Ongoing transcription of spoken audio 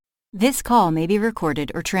This call may be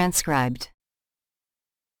recorded or transcribed.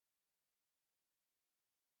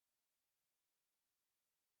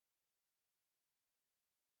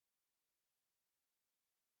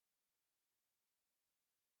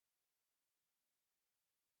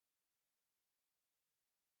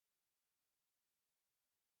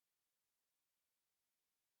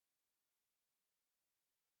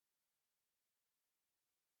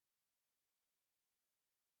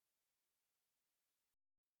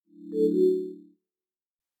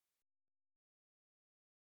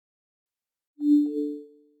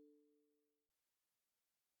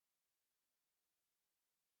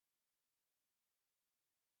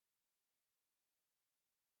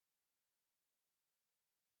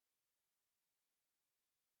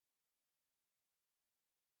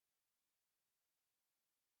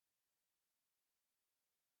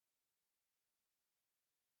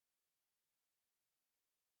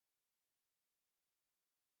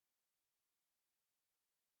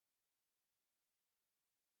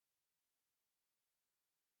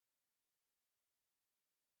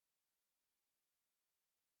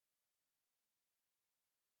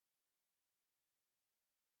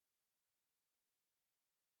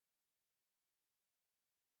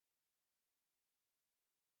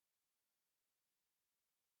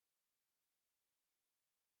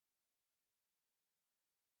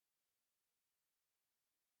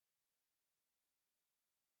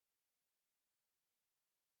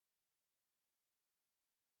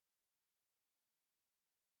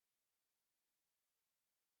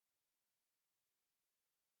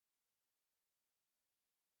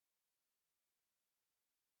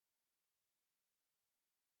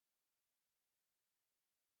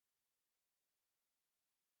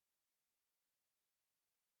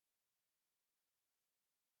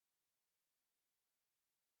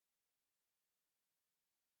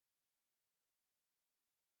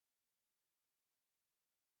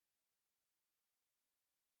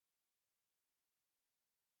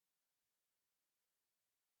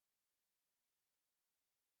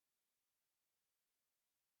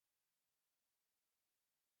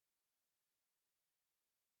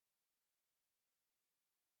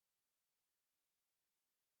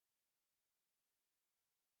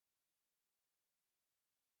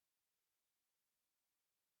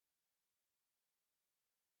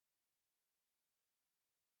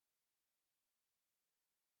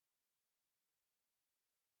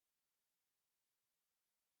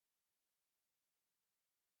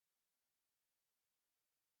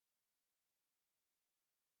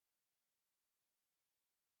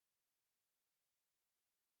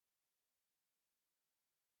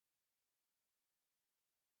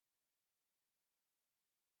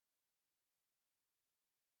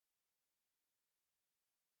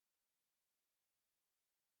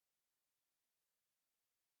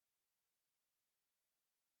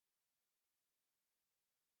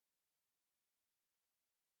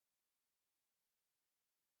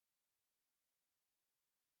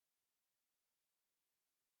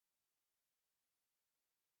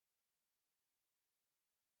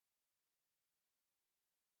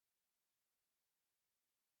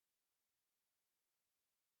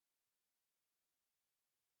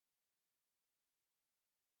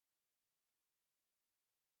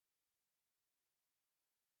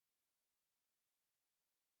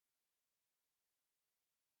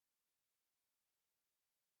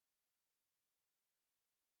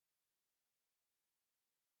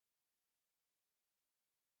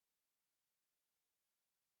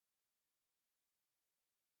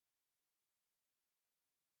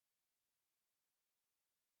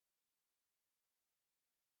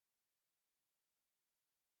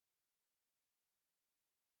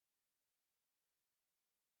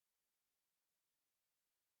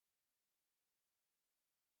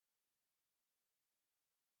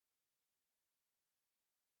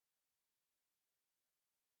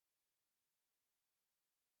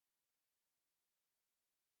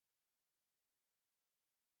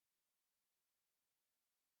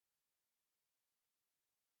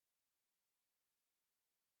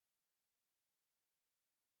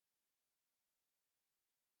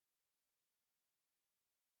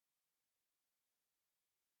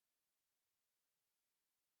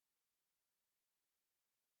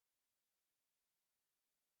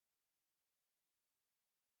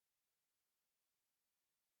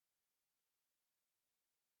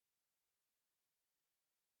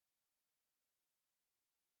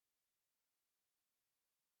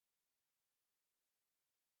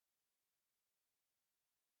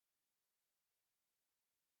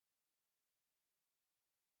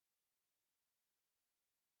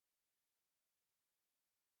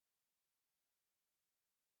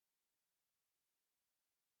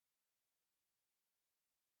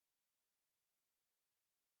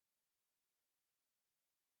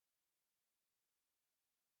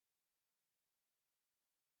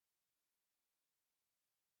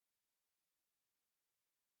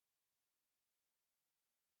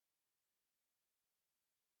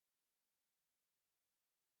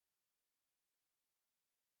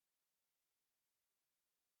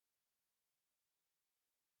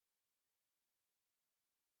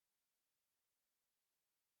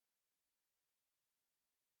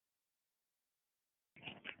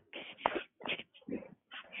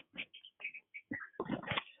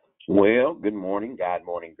 Well, good morning, God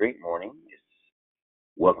morning, great morning.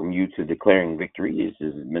 Welcome you to Declaring Victory. This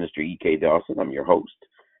is Minister E.K. Dawson. I'm your host.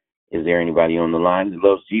 Is there anybody on the line that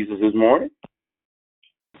loves Jesus this morning?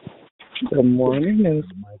 Good morning, Mr.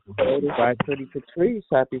 Michael. 5:30 Patrice.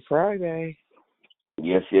 Happy Friday.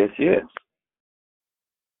 Yes. Good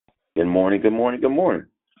morning. Good morning,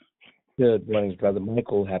 Brother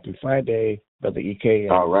Michael. Happy Friday, Brother EK.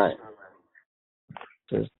 All right.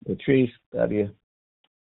 Sister Patrice, love you.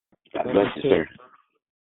 God bless you, sir.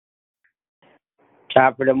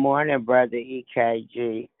 Top of the morning, Brother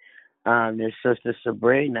EKG. This Sister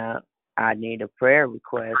Sabrina. I need a prayer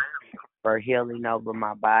request for healing over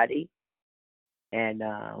my body and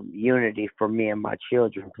unity for me and my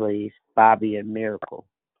children, please. Bobby and Miracle.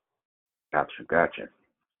 Gotcha.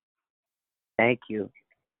 Thank you.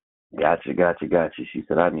 Gotcha. She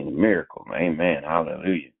said, I need a miracle. Amen.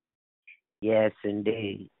 Hallelujah. Yes,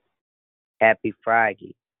 indeed. Happy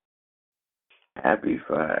Friday. Happy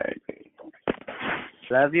Friday.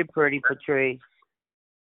 Love you, pretty Patrice.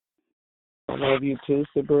 I love you too,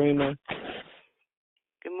 Sabrina.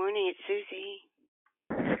 Good morning, it's Susie.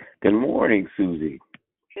 Good morning, Susie.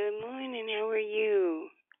 Good morning, how are you?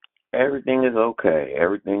 Everything is okay.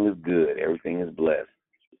 Everything is good. Everything is blessed.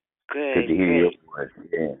 Good to hear your voice.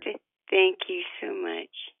 Yeah. Thank you so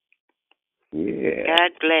much. Yeah.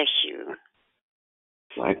 God bless you.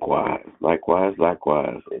 Likewise.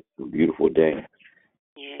 It's a beautiful day.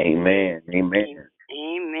 Yes. Amen. Amen.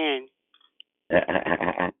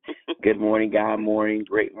 Good morning, God morning,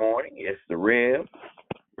 great morning. It's the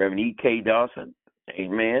Reverend E.K. Dawson.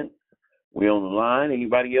 Amen. We on the line.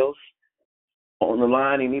 Anybody else on the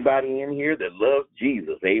line? Anybody in here that loves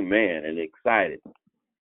Jesus? Amen. And excited.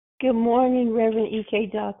 Good morning, Reverend E.K.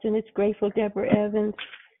 Dawson. It's Grateful Deborah Evans.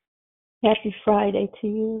 Happy Friday to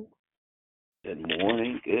you. Good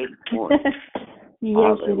morning. Yes,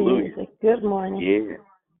 Hallelujah. it is. Good morning. Yeah.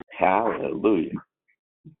 Hallelujah.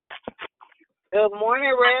 Good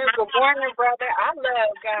morning, Rev. Good morning, brother. I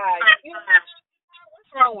love God.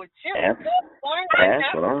 What's wrong with you?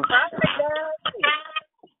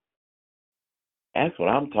 That's what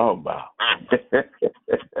I'm talking about.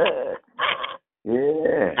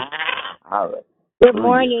 Yeah. All right. Good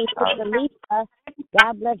morning, Sister Lisa.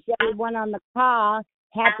 God bless everyone on the call.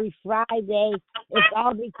 Happy Friday. It's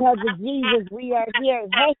all because of Jesus we are here.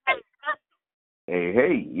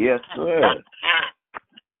 Hey. Yes, sir.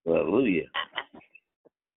 Hallelujah.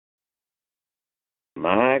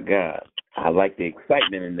 My God. I like the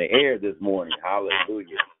excitement in the air this morning.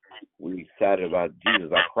 Hallelujah. We're excited about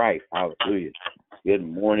Jesus, our Christ. Hallelujah. Good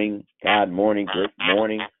morning. God morning. Good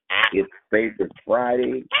morning. It's Favorite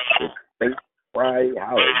Friday.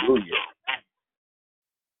 Hallelujah.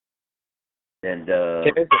 And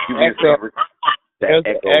there's an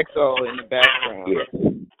echo in the background. Yeah.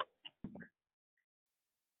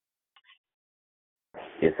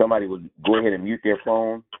 If somebody would go ahead and mute their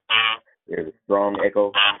phone, there's a strong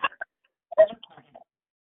echo.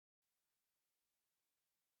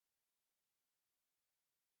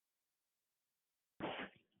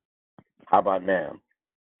 How about now?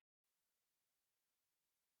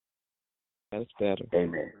 That's better.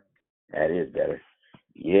 Amen. That is better.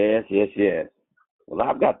 Yes. Well,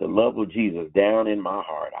 I've got the love of Jesus down in my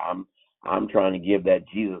heart. I'm trying to give that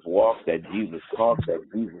Jesus walk, that Jesus talk, that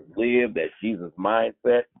Jesus live, that Jesus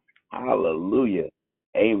mindset. Hallelujah.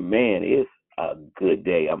 Amen. It's a good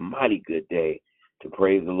day, a mighty good day to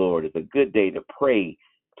praise the Lord. It's a good day to pray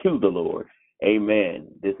to the Lord.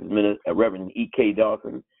 Amen. This is Reverend E.K.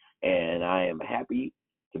 Dawson, and I am happy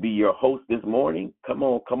to be your host this morning. Come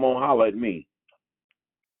on, holler at me.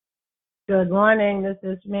 Good morning. This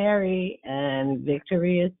is Mary, and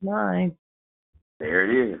victory is mine. There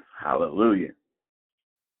it is. Hallelujah.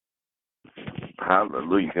 Good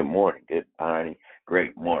morning. Good morning.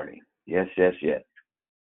 Great morning. Yes.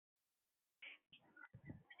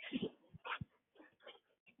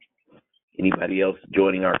 Anybody else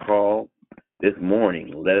joining our call this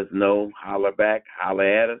morning? Let us know. Holler back. Holler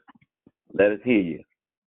at us. Let us hear you.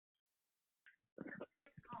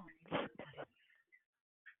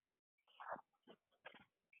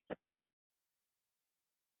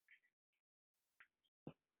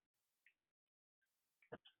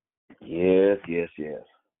 Yes.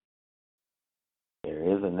 There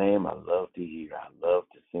is a name I love to hear. I love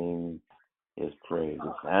to sing his praise.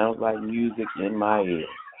 It sounds like music in my ear.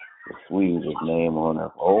 The sweetest name on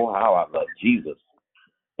earth. Oh, how I love Jesus.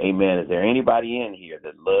 Amen. Is there anybody in here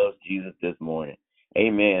that loves Jesus this morning?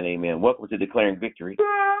 Amen. Welcome to Declaring Victory. This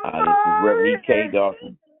is Reverend E.K.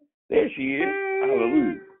 Dawson. There she is.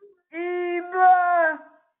 Hallelujah.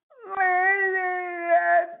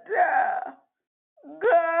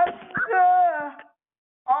 God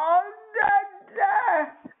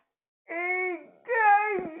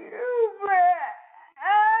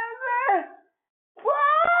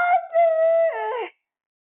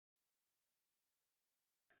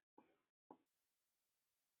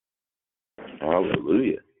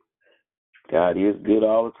God is good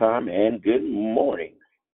all the time, and good morning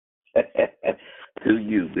to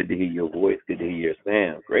you. Good to hear your voice. Good to hear your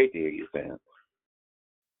sound. Great to hear your sound.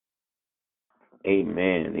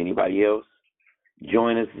 Amen. Anybody else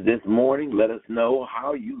join us this morning? Let us know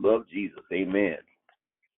how you love Jesus. Amen.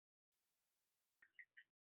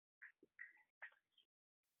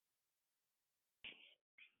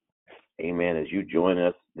 Amen. As you join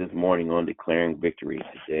us this morning on Declaring Victory,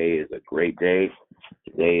 today is a great day.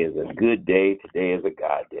 Today is a good day. Today is a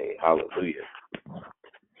God day. Hallelujah.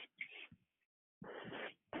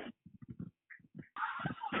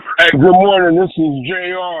 Hey, good morning. This is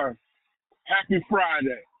JR. Happy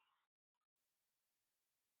Friday.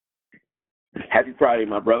 Happy Friday,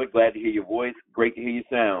 my brother. Glad to hear your voice. Great to hear your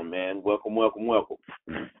sound, man. Welcome, welcome, welcome.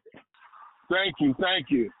 Thank you. Thank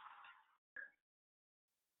you.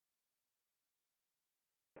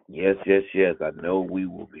 Yes, yes, yes. I know we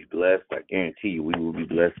will be blessed. I guarantee you we will be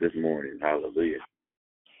blessed this morning. Hallelujah.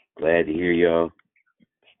 Glad to hear y'all.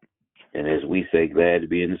 And as we say, glad to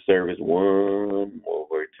be in the service one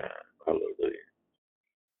more time. Hallelujah.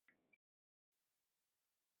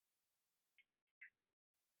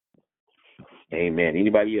 Amen.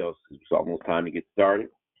 Anybody else? It's almost time to get started.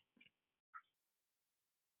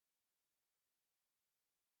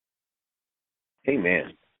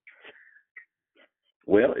 Amen.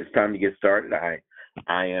 Well, it's time to get started.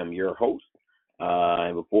 I am your host.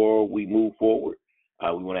 And before we move forward,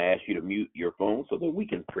 we want to ask you to mute your phone so that we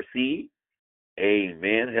can proceed.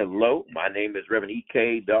 Amen. Hello. My name is Reverend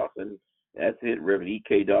E.K. Dawson. That's it, Reverend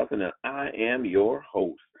E.K. Dawson, and I am your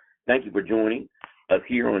host. Thank you for joining us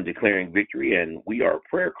here on Declaring Victory, and we are a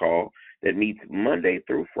prayer call that meets Monday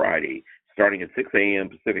through Friday, starting at 6 a.m.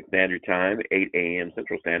 Pacific Standard Time, 8 a.m.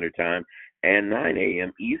 Central Standard Time, and 9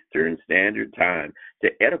 a.m. Eastern Standard Time, to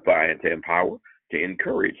edify and to empower, to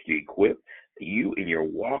encourage, to equip you in your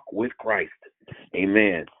walk with Christ.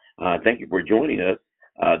 Amen. Thank you for joining us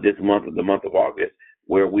this month, the month of August,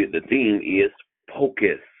 where the theme is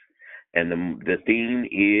focus. And the theme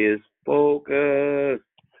is focus.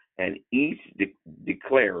 And each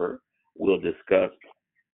declarer will discuss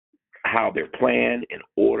how they're planned in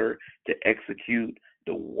order to execute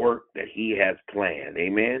the work that he has planned.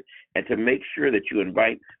 Amen. And to make sure that you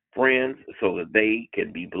invite friends so that they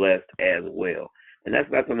can be blessed as well. And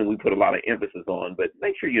that's not something we put a lot of emphasis on, but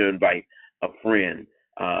make sure you invite a friend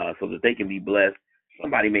so that they can be blessed.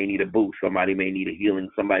 Somebody may need a boost. Somebody may need a healing.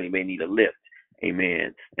 Somebody may need a lift.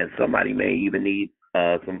 Amen. And somebody may even need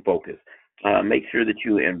some focus. Make sure that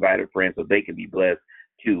you invite a friend so they can be blessed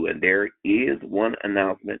too. And there is one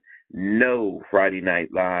announcement. No Friday Night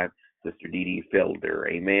Live, Sister Dee Dee Felder.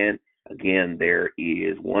 Amen. Again, there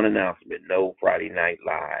is one announcement. No Friday Night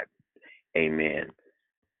Live. Amen.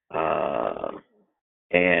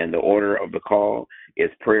 And the order of the call is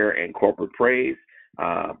prayer and corporate praise.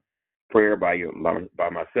 Prayer by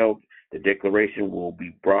myself. The declaration will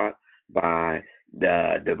be brought by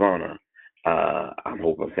Devona. I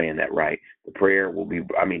hope I'm saying that right. The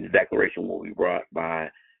declaration will be brought by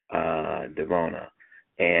Devona.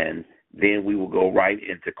 And then we will go right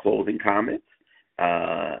into closing comments,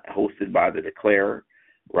 hosted by the declarer,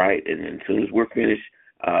 right? And as soon as we're finished,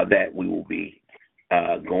 that we will be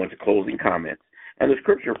going to closing comments. And the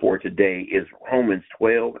scripture for today is Romans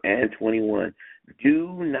 12:21.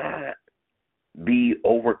 Do not be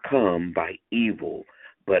overcome by evil,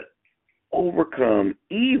 but overcome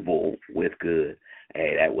evil with good.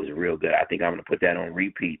 Hey, that was real good. I think I'm going to put that on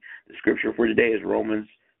repeat. The scripture for today is Romans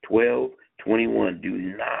 12:21. Do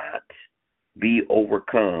not be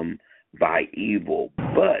overcome by evil,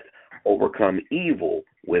 but overcome evil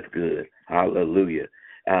with good. Hallelujah.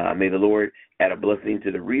 May the Lord add a blessing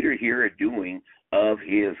to the reader here, a doing of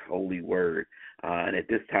his holy word. And at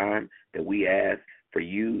this time that we ask for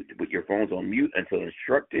you to put your phones on mute until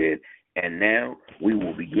instructed. And now we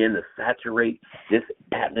will begin to saturate this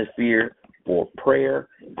atmosphere for prayer,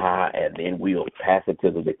 and then we'll pass it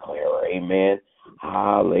to the declarer. Amen.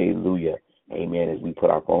 Hallelujah. Amen. As we put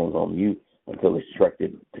our phones on mute until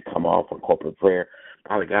instructed to come off for corporate prayer.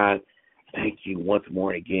 Father God, thank you once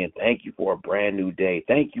more and again. Thank you for a brand new day.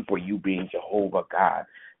 Thank you for you being Jehovah God.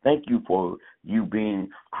 Thank you for you being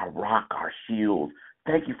our rock, our shield.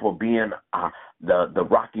 Thank you for being the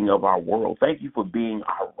rocking of our world. Thank you for being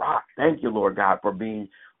our rock. Thank you, Lord God, for being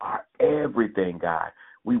our everything, God.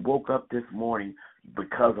 We woke up this morning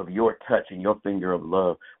because of your touch and your finger of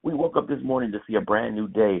love. We woke up this morning to see a brand new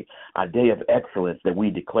day, a day of excellence that we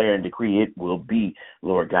declare and decree it will be,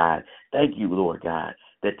 Lord God. Thank you, Lord God.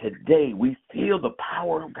 that today we feel the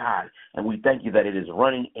power of God, and we thank you that it is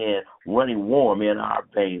running warm in our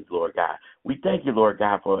veins, Lord God. We thank you, Lord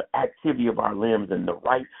God, for the activity of our limbs and the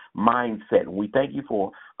right mindset. We thank you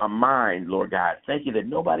for our mind, Lord God. Thank you that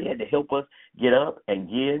nobody had to help us get up and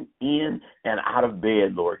get in and out of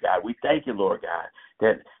bed, Lord God. We thank you, Lord God,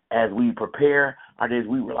 that as we prepare our days,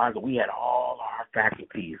 we realize that we had all our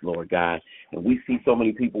faculties, Lord God. And we see so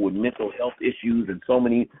many people with mental health issues and so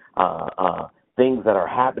many things that are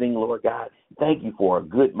happening, Lord God. Thank you for a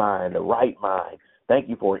good mind, a right mind. Thank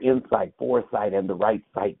you for insight, foresight, and the right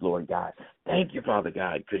sight, Lord God. Thank you, Father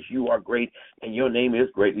God, because you are great and your name is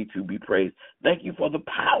greatly to be praised. Thank you for the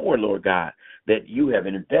power, Lord God, that you have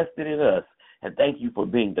invested in us. And thank you for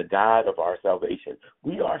being the God of our salvation.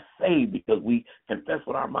 We are saved because we confess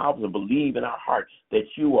with our mouths and believe in our hearts that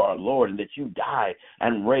you are Lord and that you died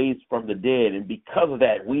and raised from the dead. And because of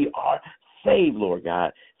that, we are saved, Lord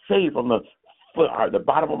God, saved from the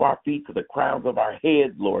bottom of our feet to the crowns of our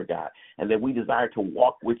heads, Lord God, and that we desire to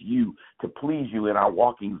walk with you, to please you in our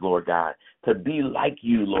walkings, Lord God, to be like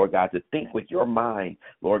you, Lord God, to think with your mind,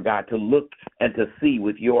 Lord God, to look and to see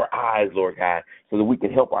with your eyes, Lord God, so that we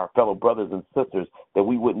can help our fellow brothers and sisters, that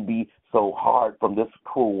we wouldn't be so hard from this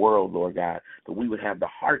cruel world, Lord God, that we would have the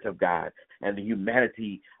heart of God and the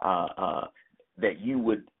humanity that you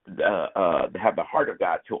would have the heart of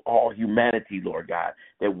God to all humanity, Lord God,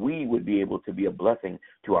 that we would be able to be a blessing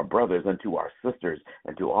to our brothers and to our sisters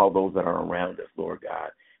and to all those that are around us, Lord God.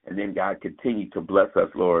 And then, God, continue to bless us,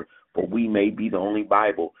 Lord, for we may be the only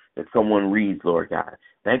Bible that someone reads, Lord God.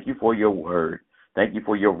 Thank you for your word. Thank you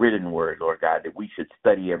for your written word, Lord God, that we should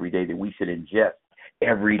study every day, that we should ingest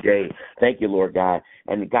every day. Thank you, Lord God.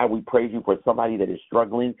 And God, we praise you for somebody that is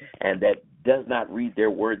struggling and that does not read their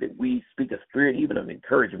word, that we speak a spirit even of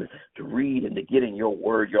encouragement to read and to get in your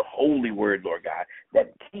word, your holy word, Lord God,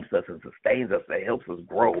 that keeps us and sustains us, that helps us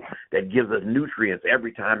grow, that gives us nutrients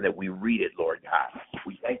every time that we read it, Lord God.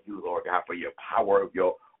 We thank you, Lord God, for your power of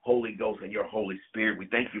your Holy Ghost and your Holy Spirit. We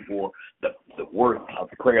thank you for the worth of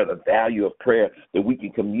prayer, the value of prayer, that we can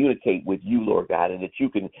communicate with you, Lord God, and that you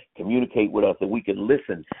can communicate with us, that we can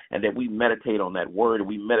listen, and that we meditate on that word, and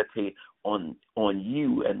we meditate on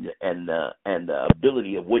you and the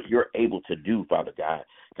ability of what you're able to do, Father God.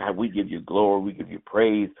 God, we give you glory, we give you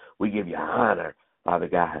praise, we give you honor, Father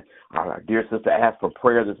God. Our dear sister asked for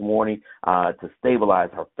prayer this morning to stabilize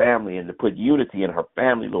her family and to put unity in her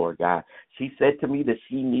family, Lord God. She said to me that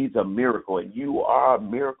she needs a miracle, and you are a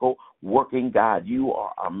miracle-working God. You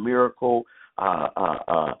are a miracle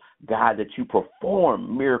God, that you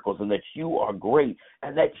perform miracles and that you are great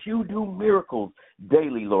and that you do miracles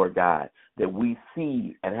daily, Lord God, that we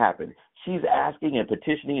see and happen. She's asking and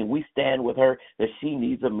petitioning, and we stand with her that she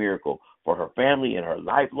needs a miracle for her family and her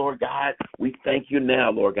life, Lord God. We thank you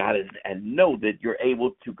now, Lord God, and know that you're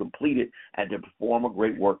able to complete it and to perform a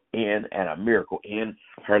great work in and a miracle in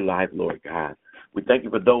her life, Lord God. We thank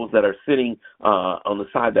you for those that are sitting on the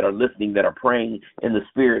side that are listening, that are praying in the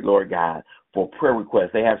spirit, Lord God, for prayer requests.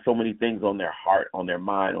 They have so many things on their heart, on their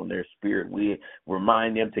mind, on their spirit. We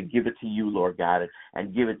remind them to give it to you, Lord God,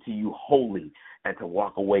 and give it to you wholly, and to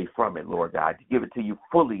walk away from it, Lord God, to give it to you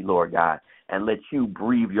fully, Lord God, and let you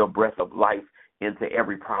breathe your breath of life into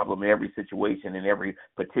every problem, every situation, and every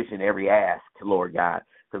petition, every ask, Lord God,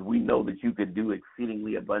 because we know that you can do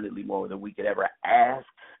exceedingly abundantly more than we could ever ask,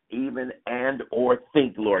 even and or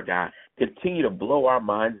think, Lord God. Continue to blow our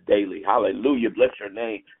minds daily. Hallelujah. Bless your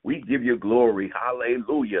name. We give you glory.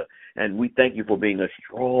 Hallelujah. And we thank you for being a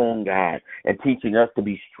strong God and teaching us to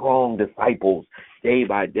be strong disciples day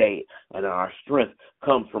by day. And our strength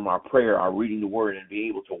comes from our prayer, our reading the word, and being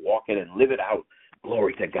able to walk it and live it out.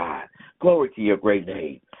 Glory to God. Glory to your great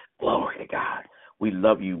name. Glory to God. We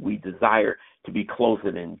love you. We desire to be close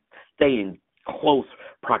and stay in close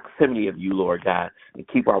proximity of you, Lord God, and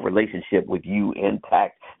keep our relationship with you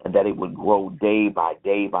intact, and that it would grow day by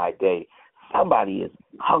day by day. Somebody is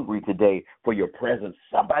hungry today for your presence.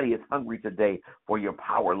 Somebody is hungry today for your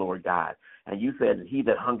power, Lord God. And you said, he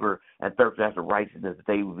that hunger and thirst after righteousness,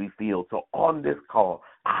 they will be filled. So on this call,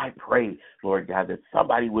 I pray, Lord God, that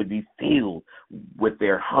somebody would be filled with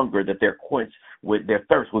their hunger, that their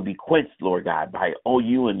thirst would be quenched, Lord God, by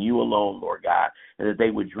you and you alone, Lord God, and that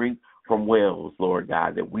they would drink from wells, Lord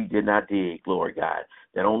God, that we did not dig, Lord God,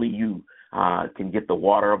 that only you can get the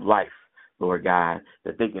water of life, Lord God,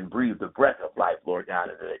 that they can breathe the breath of life, Lord God,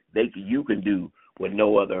 and that you can do what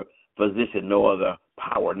no other physician, no other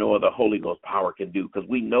power, no other Holy Ghost power can do, because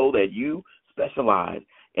we know that you specialize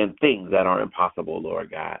in things that are impossible, Lord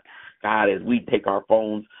God. God, as we take our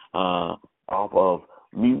phones off of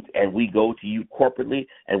mute and we go to you corporately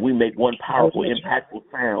and we make one powerful, impactful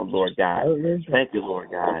sound, Lord God. Thank you, Lord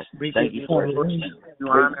God. Thank you for great week,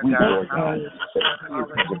 Lord God.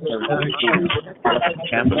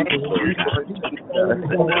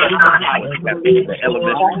 The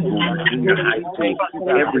elementary school, junior high school,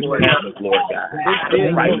 every campus, Lord God.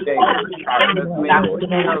 Right there, Lord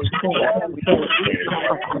God.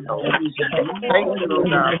 Thank you, Lord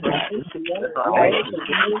God,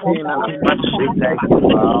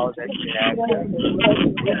 for all that you have done.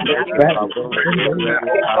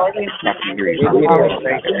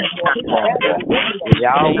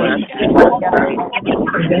 Yahweh,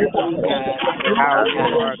 how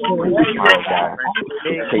you are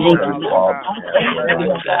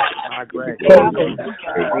my gratitude.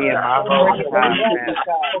 Being my whole time, man.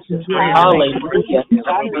 Hallelujah. With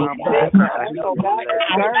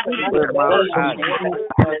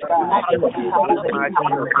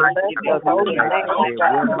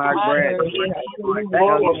my gratitude.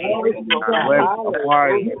 Where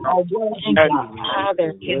are you?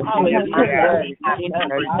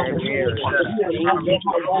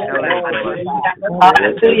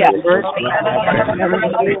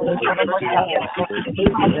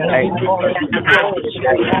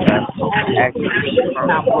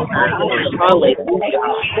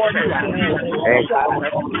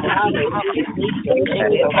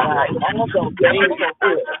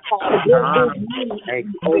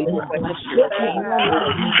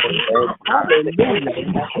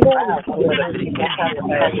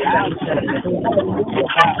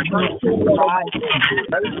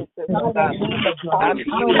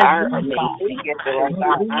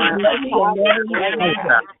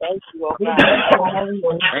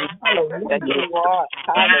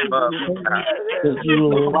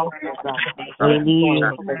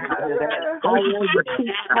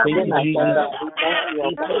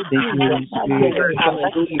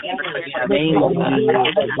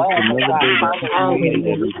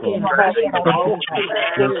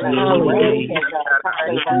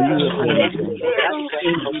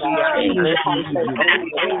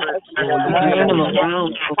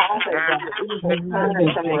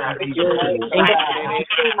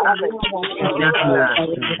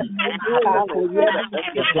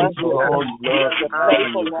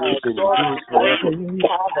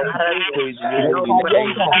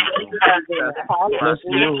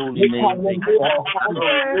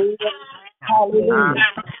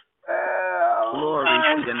 Glory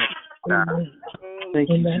to your name, God. Thank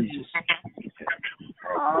you, Jesus.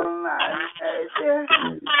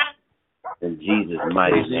 In Jesus'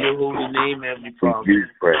 mighty name. Your holy name, Heavenly Father.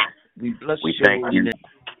 We thank you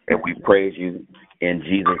and we praise you in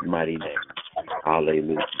Jesus' mighty name.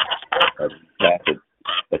 Hallelujah. Pass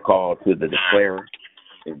the call to the declarer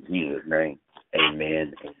in Jesus' name.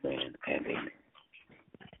 Amen, amen, and amen.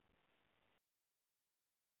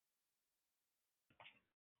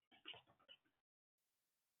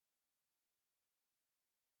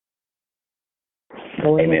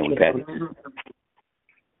 Amen. We pass it.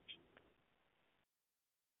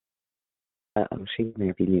 She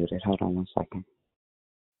may be muted. Hold on one second.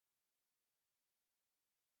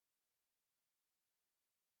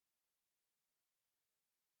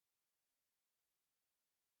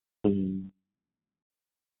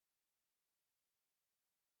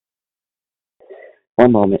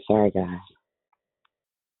 One moment. Sorry, guys.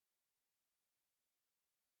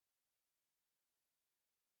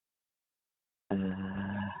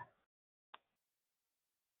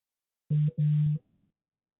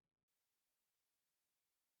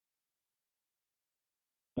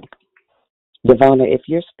 Devona, if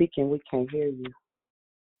you're speaking, we can't hear you.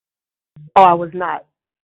 Oh, I was not.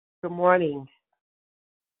 Good morning.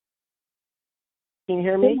 Can you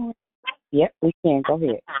hear me? Yep, we can. Go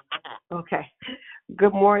ahead. Okay.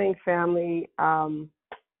 Good morning, family.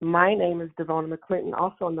 My name is Devona McClinton,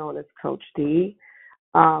 also known as Coach D.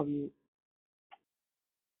 I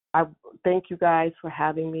thank you guys for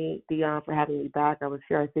having me, Dion, for having me back. I was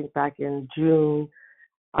here, I think, back in June.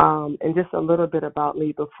 And just a little bit about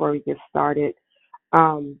me before we get started.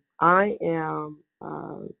 I am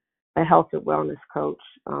a health and wellness coach,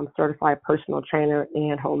 certified personal trainer,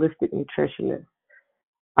 and holistic nutritionist.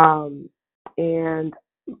 And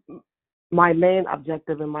my main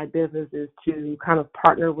objective in my business is to kind of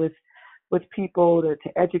partner with people to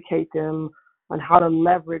educate them on how to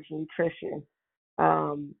leverage nutrition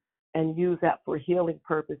and use that for healing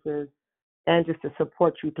purposes and just to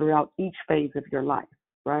support you throughout each phase of your life,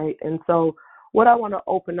 right? And so what I want to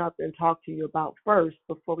open up and talk to you about first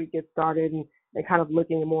before we get started and kind of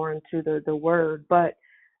looking more into the word, but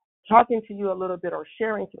talking to you a little bit or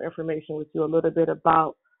sharing some information with you a little bit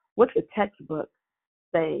about what's a textbook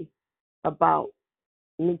say about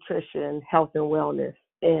nutrition, health, and wellness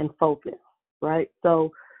and focus, right?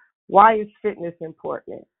 So why is fitness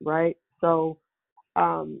important, right? So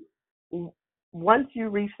once you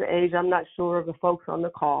reach the age, I'm not sure of the folks on the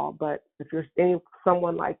call, but if you're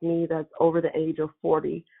someone like me that's over the age of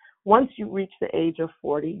 40, once you reach the age of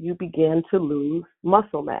 40, you begin to lose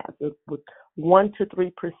muscle mass with 1 to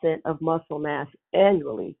 3% of muscle mass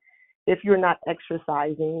annually. If you're not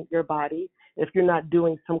exercising your body, if you're not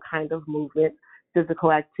doing some kind of movement,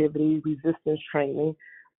 physical activity, resistance training,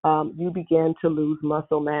 you begin to lose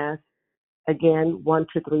muscle mass, again, 1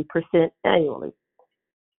 to 3% annually.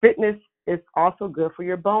 Fitness is also good for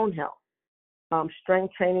your bone health.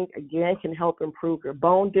 Strength training, again, can help improve your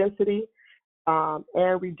bone density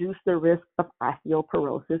and reduce the risk of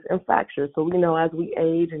osteoporosis and fractures. So we know as we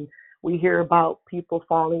age and we hear about people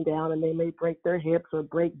falling down and they may break their hips or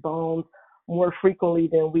break bones more frequently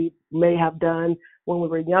than we may have done when we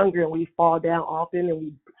were younger, and we fall down often and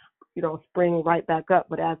we, spring right back up.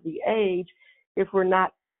 But as we age, if we're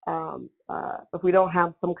not, if we don't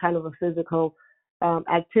have some kind of a physical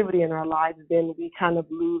activity in our lives, then we kind of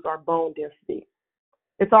lose our bone density.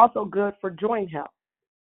 It's also good for joint health.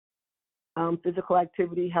 Physical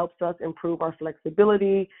activity helps us improve our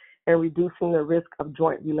flexibility and reducing the risk of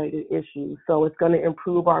joint-related issues. So it's going to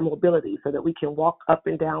improve our mobility so that we can walk up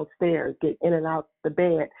and down stairs, get in and out the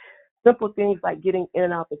bed. Simple things like getting in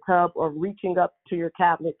and out the tub or reaching up to your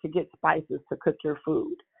cabinet to get spices to cook your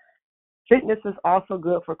food. Fitness is also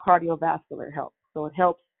good for cardiovascular health. So it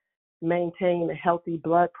helps maintain a healthy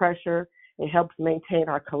blood pressure. It helps maintain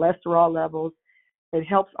our cholesterol levels. It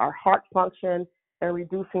helps our heart function and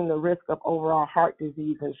reducing the risk of overall heart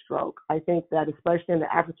disease and stroke. I think that especially in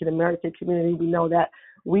the African American community, we know that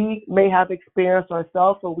we may have experienced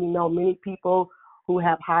ourselves, or we know many people who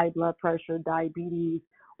have high blood pressure, diabetes,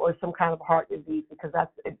 or some kind of heart disease, because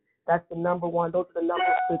that's the number one. Those are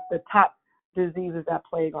the top diseases that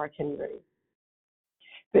plague our community.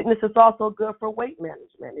 Fitness is also good for weight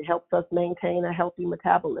management. It helps us maintain a healthy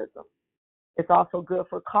metabolism. It's also good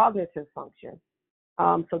for cognitive function.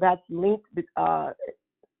 So that's linked, with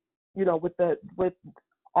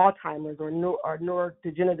Alzheimer's or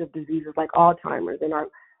neurodegenerative diseases like Alzheimer's and our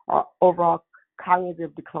overall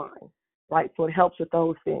cognitive decline, right? So it helps with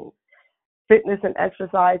those things. Fitness and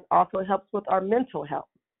exercise also helps with our mental health.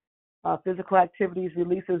 Physical activities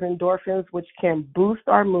releases endorphins, which can boost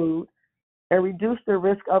our mood and reduce the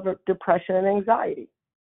risk of depression and anxiety,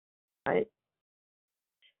 right?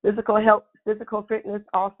 Physical fitness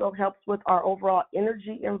also helps with our overall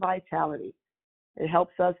energy and vitality. It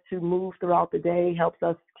helps us to move throughout the day, helps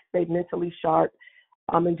us stay mentally sharp,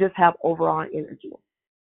 and just have overall energy.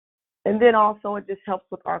 And then also it just helps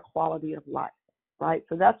with our quality of life, right?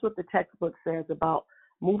 So that's what the textbook says about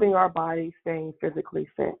moving our body, staying physically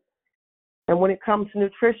fit. And when it comes to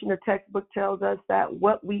nutrition, the textbook tells us that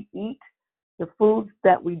what we eat, the foods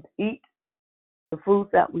that we eat, the foods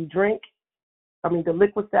that we drink, the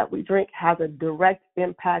liquids that we drink has a direct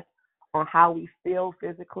impact on how we feel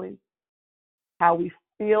physically, how we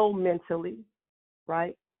feel mentally,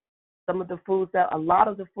 right? A lot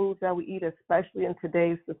of the foods that we eat, especially in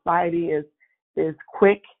today's society, is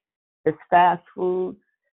quick, it's fast food,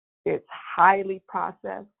 it's highly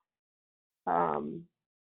processed, and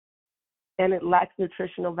it lacks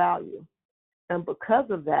nutritional value. And because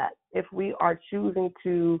of that, if we are choosing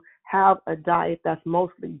to have a diet that's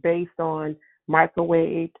mostly based on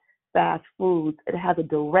microwave fast foods, it has a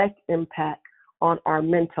direct impact on our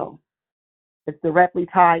mental. It's directly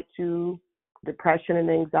tied to depression and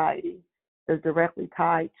anxiety. It's directly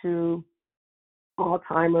tied to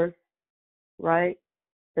Alzheimer's, right?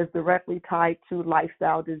 It's directly tied to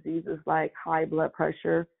lifestyle diseases like high blood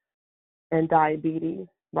pressure and diabetes,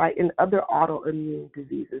 right? And other autoimmune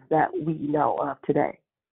diseases that we know of today,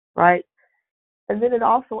 right? And then it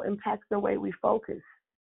also impacts the way we focus,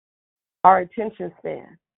 our attention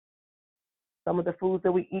span. Some of the foods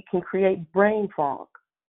that we eat can create brain fog,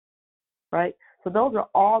 right? So those are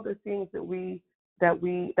all the things that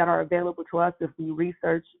are available to us if we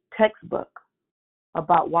research textbooks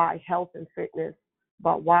about why health and fitness,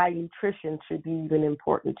 about why nutrition should be even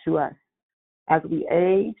important to us as we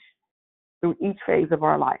age through each phase of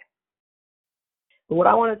our life. But what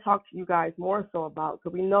I want to talk to you guys more so about, so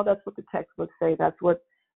we know that's what the textbooks say, that's what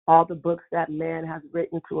all the books that man has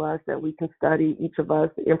written to us that we can study, each of us,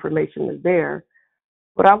 the information is there.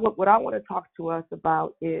 What I want to talk to us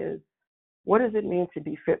about is, what does it mean to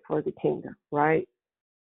be fit for the kingdom, right?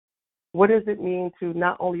 What does it mean to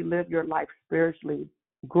not only live your life spiritually,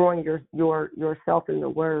 growing yourself in the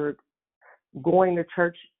Word, going to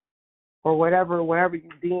church or wherever you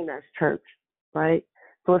deem as church, right?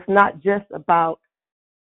 So it's not just about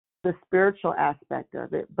the spiritual aspect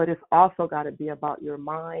of it, but it's also got to be about your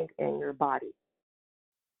mind and your body.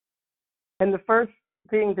 And the first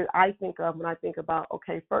thing that I think of when I think about,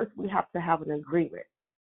 okay, first we have to have an agreement.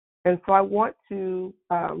 And so I want to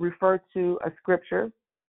refer to a scripture,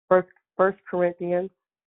 First Corinthians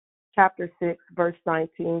chapter 6, verse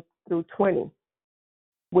 19 through 20,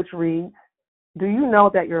 which reads, "Do you know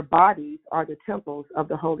that your bodies are the temples of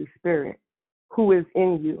the Holy Spirit, who is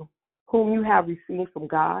in you, whom you have received from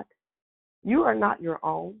God? You are not your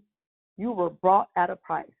own. You were bought at a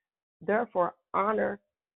price. Therefore, honor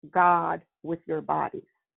God with your bodies."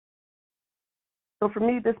 So for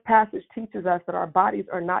me, this passage teaches us that our bodies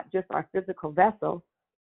are not just our physical vessel,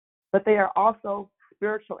 but they are also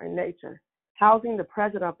spiritual in nature, housing the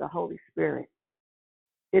presence of the Holy Spirit.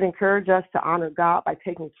 It encourages us to honor God by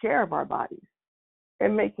taking care of our bodies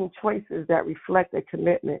and making choices that reflect a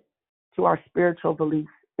commitment to our spiritual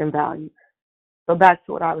beliefs and values. So back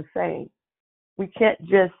to what I was saying, we can't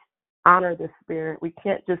just honor the Spirit. We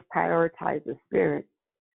can't just prioritize the Spirit,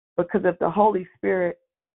 because if the Holy Spirit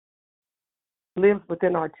lives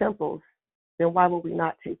within our temples, then why would we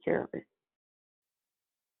not take care of it?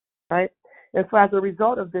 Right? And so as a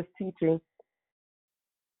result of this teaching,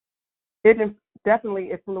 it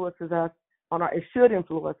definitely influences us it should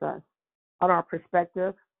influence us on our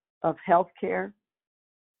perspective of health care,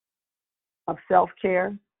 of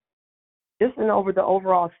self-care, just and over the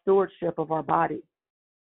overall stewardship of our body,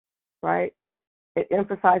 right? It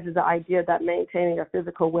emphasizes the idea that maintaining a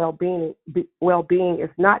physical well-being is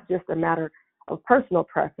not just a matter of personal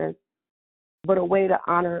preference, but a way to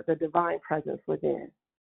honor the divine presence within.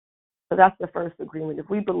 So that's the first agreement. If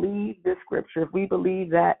we believe this scripture, if we believe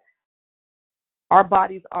that our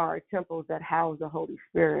bodies are temples that house the Holy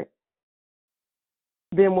Spirit,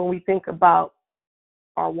 then when we think about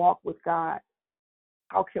our walk with God,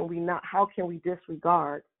 how can we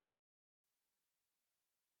disregard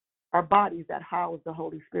our bodies that house the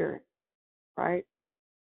Holy Spirit, right?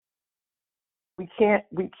 We can't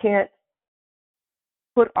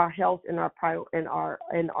put our health and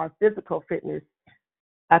our physical fitness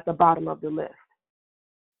at the bottom of the list,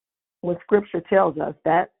 when Scripture tells us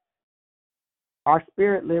that our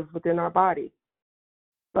spirit lives within our body.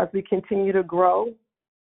 So as we continue to grow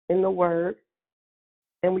in the Word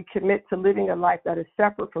and we commit to living a life that is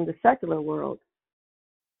separate from the secular world,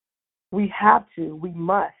 we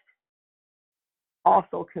must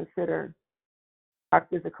also consider our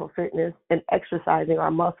physical fitness and exercising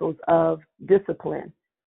our muscles of discipline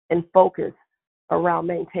and focus around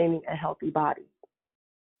maintaining a healthy body.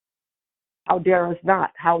 How dare us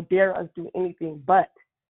not? How dare us do anything but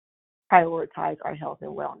prioritize our health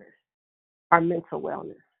and wellness, our mental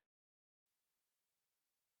wellness?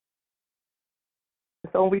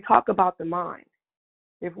 So when we talk about the mind,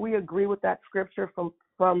 if we agree with that scripture from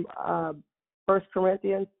 1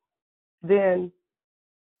 Corinthians, then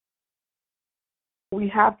we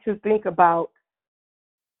have to think about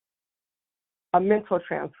a mental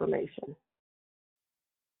transformation.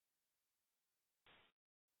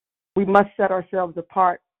 We must set ourselves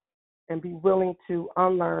apart and be willing to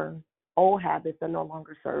unlearn old habits that no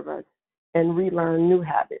longer serve us and relearn new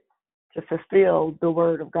habits to fulfill the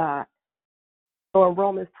Word of God. So in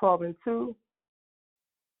Romans 12:2,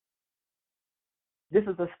 this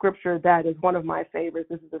is a scripture that is one of my favorites.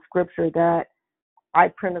 This is a scripture that I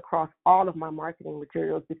print across all of my marketing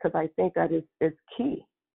materials because I think that is key.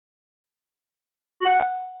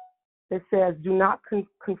 It says, "Do not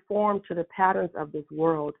conform to the patterns of this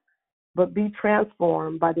world, but be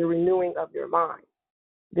transformed by the renewing of your mind.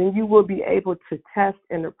 Then you will be able to test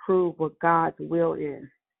and approve what God's will is,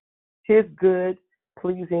 His good,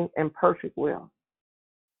 pleasing, and perfect will."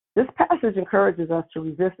 This passage encourages us to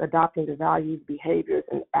resist adopting the values, behaviors,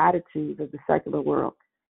 and attitudes of the secular world,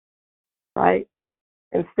 right?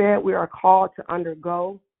 Instead, we are called to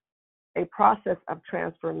undergo a process of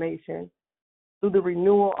transformation through the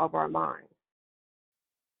renewal of our minds.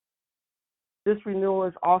 This renewal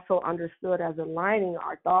is also understood as aligning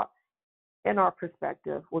our thoughts and our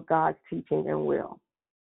perspective with God's teaching and will,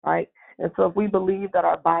 right? And so if we believe that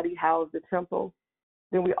our body houses the temple,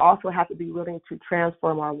 then we also have to be willing to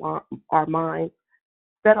transform our minds,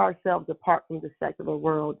 set ourselves apart from the secular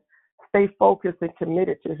world, stay focused and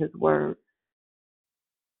committed to His Word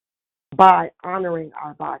by honoring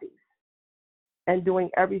our bodies and doing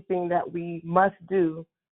everything that we must do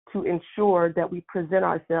to ensure that we present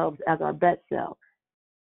ourselves as our best selves.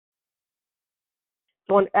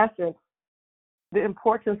 So in essence, the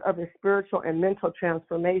importance of a spiritual and mental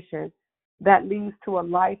transformation that leads to a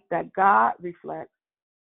life that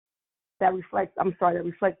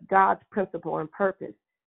reflects God's principle and purpose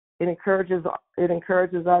It encourages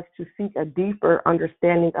us to seek a deeper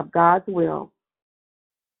understanding of God's will,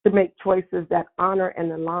 to make choices that honor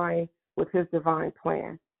and align with His divine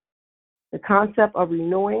plan. The concept of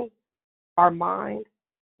renewing our mind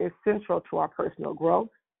is central to our personal growth,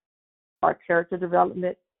 our character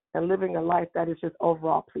development, and living a life that is just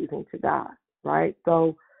overall pleasing to God, right?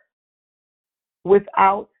 So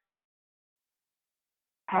without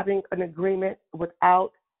having an agreement,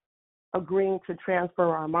 without agreeing to transfer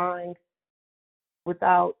our mind,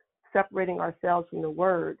 without separating ourselves from the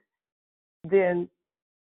Word, then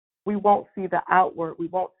we won't see the outward, we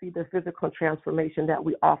won't see the physical transformation that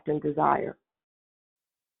we often desire.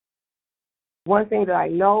 One thing that I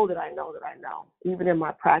know, even in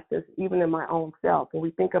my practice, even in my own self, when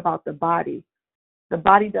we think about the body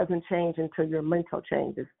doesn't change until your mental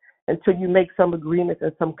changes, until you make some agreements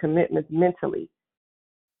and some commitments mentally.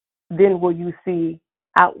 Then will you see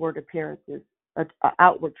outward appearances,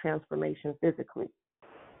 outward transformation physically.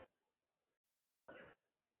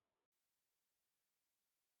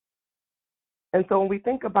 And so when we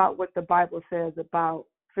think about what the Bible says about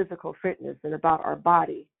physical fitness and about our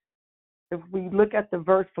body, if we look at the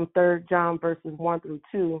verse from 3 John verses 1 through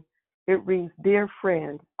 2, it reads, "Dear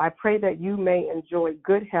friend, I pray that you may enjoy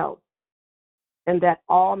good health and that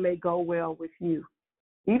all may go well with you,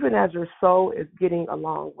 even as your soul is getting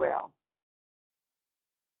along well."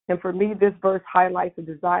 And for me, this verse highlights a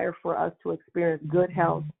desire for us to experience good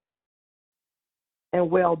health and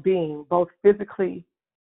well-being, both physically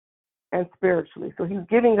and spiritually. So he's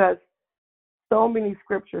giving us so many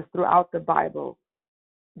scriptures throughout the Bible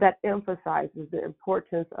that emphasizes the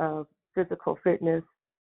importance of physical fitness,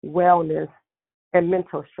 wellness, and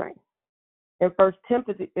mental strength. In 1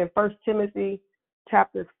 Timothy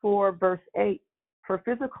chapters 4, verse 8, "For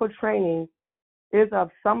physical training is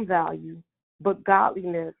of some value, but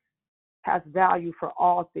godliness has value for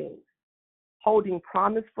all things, holding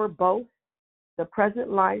promise for both the present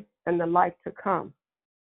life and the life to come."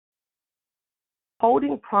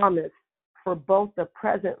 Holding promise for both the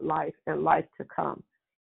present life and life to come.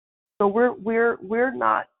 So we're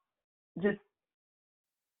not just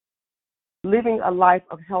living a life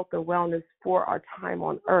of health and wellness for our time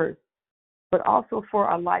on earth, but also for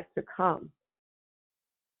our life to come,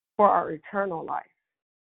 for our eternal life,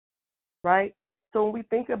 right? So when we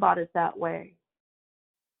think about it that way,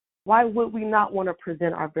 why would we not want to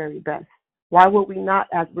present our very best? Why would we not,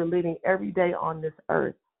 as we're living every day on this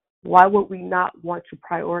earth, why would we not want to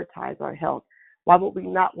prioritize our health? Why would we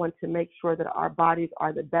not want to make sure that our bodies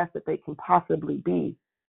are the best that they can possibly be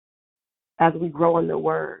as we grow in the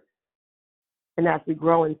Word and as we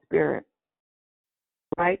grow in spirit,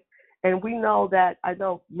 right? And we know that, I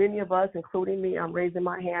know many of us, including me, I'm raising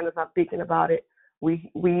my hand as I'm thinking about it,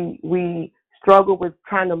 we struggle with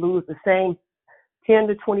trying to lose the same 10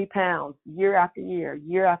 to 20 pounds year after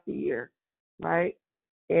year, right?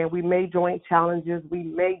 And we may join challenges, we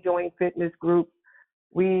may join fitness groups,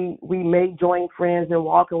 we may join friends and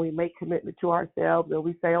walk, and we make commitment to ourselves, and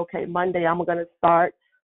we say, okay, Monday I'm going to start,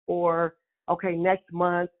 or okay, next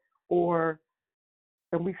month,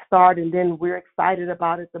 and we start, and then we're excited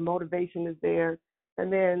about it, the motivation is there,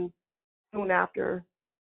 and then soon after,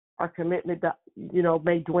 our commitment,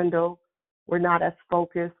 may dwindle, we're not as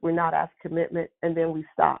focused, we're not as commitment, and then we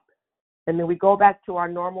stop. And then we go back to our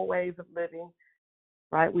normal ways of living,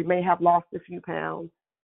 right? We may have lost a few pounds.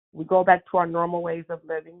 We go back to our normal ways of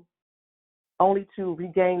living, only to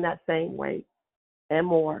regain that same weight and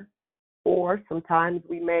more. Or sometimes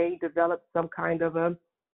we may develop some kind of a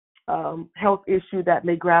health issue that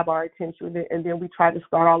may grab our attention, and then we try to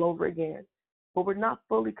start all over again. But we're not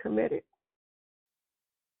fully committed.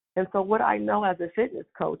 And so what I know as a fitness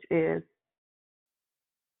coach is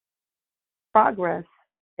progress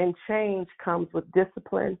and change comes with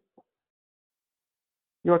discipline,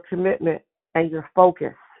 your commitment, and your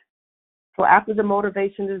focus. So after the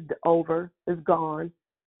motivation is over, is gone,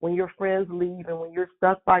 when your friends leave and when you're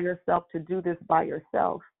stuck by yourself to do this by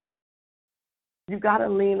yourself, you got to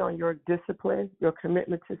lean on your discipline, your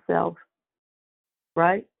commitment to self,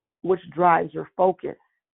 right? Which drives your focus.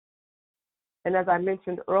 And as I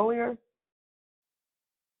mentioned earlier,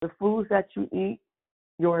 the foods that you eat,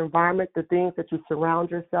 your environment, the things that you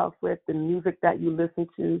surround yourself with, the music that you listen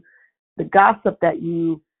to, the gossip that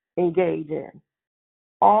you engage in,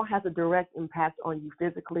 all has a direct impact on you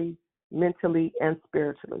physically, mentally, and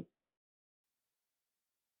spiritually.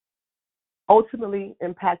 Ultimately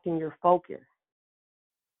impacting your focus.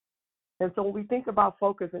 And so when we think about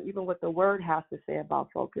focus, and even what the Word has to say about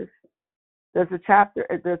focus, there's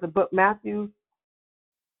a book, Matthew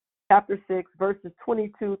chapter 6, verses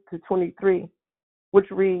 22 to 23. which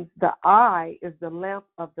reads, the eye is the lamp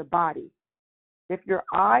of the body. If your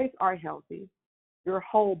eyes are healthy, your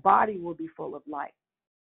whole body will be full of light.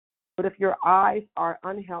 But if your eyes are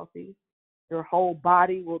unhealthy, your whole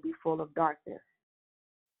body will be full of darkness.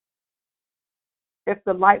 If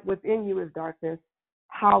the light within you is darkness,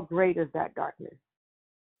 how great is that darkness?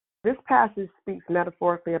 This passage speaks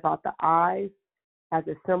metaphorically about the eyes as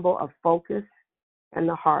a symbol of focus and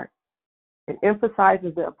the heart. It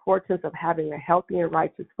emphasizes the importance of having a healthy and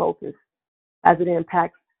righteous focus as it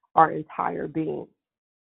impacts our entire being,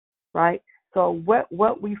 right? So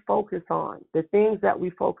what we focus on, the things that we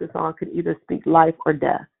focus on could either speak life or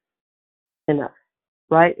death in us,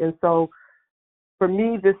 right? And so for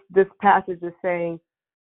me, this passage is saying,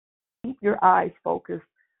 keep your eyes focused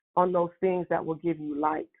on those things that will give you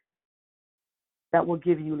light, that will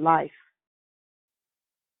give you life.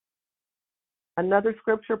 Another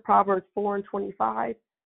scripture, Proverbs 4:25,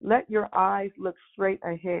 let your eyes look straight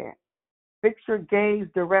ahead. Fix your gaze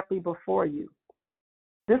directly before you.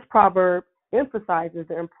 This proverb emphasizes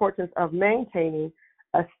the importance of maintaining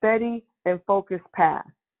a steady and focused path,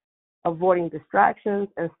 avoiding distractions,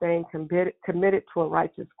 and staying committed to a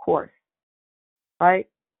righteous course, right?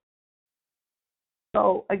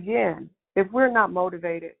 So again, if we're not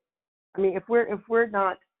motivated, if we're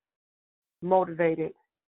not motivated,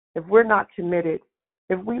 if we're not committed,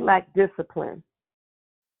 if we lack discipline,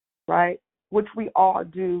 right, which we all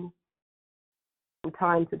do from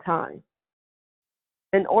time to time,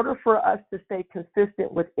 in order for us to stay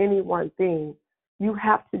consistent with any one thing, you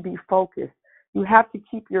have to be focused. You have to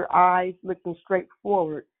keep your eyes looking straight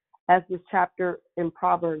forward, as this chapter in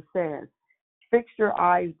Proverbs says. Fix your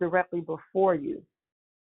eyes directly before you.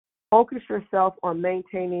 Focus yourself on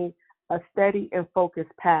maintaining a steady and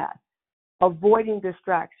focused path, avoiding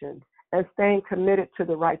distractions, and staying committed to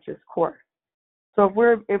the righteous course. So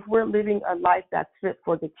if we're living a life that's fit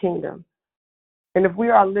for the kingdom, and if we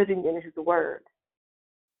are living in His Word,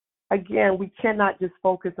 again, we cannot just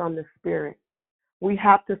focus on the spirit. We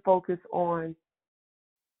have to focus on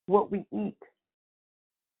what we eat.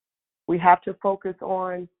 We have to focus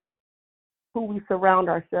on who we surround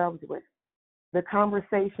ourselves with, the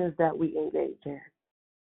conversations that we engage in,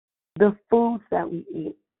 the foods that we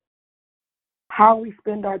eat, how we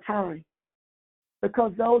spend our time,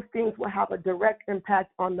 because those things will have a direct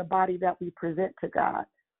impact on the body that we present to God.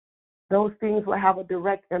 Those things will have a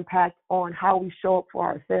direct impact on how we show up for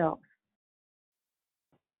ourselves.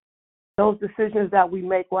 Those decisions that we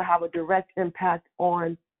make will have a direct impact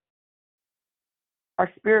on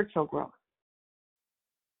our spiritual growth,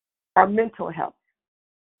 our mental health.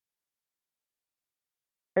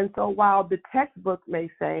 And so while the textbook may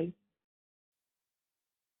say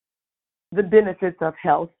the benefits of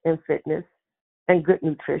health and fitness and good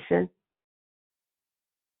nutrition,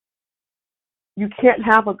 you can't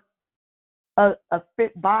have a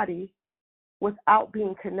fit body without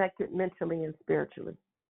being connected mentally and spiritually.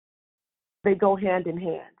 They go hand in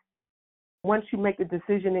hand. Once you make a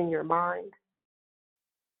decision in your mind,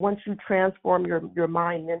 once you transform your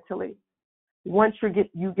mind mentally, once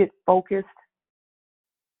you get focused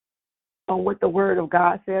on what the Word of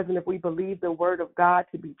God says, and if we believe the Word of God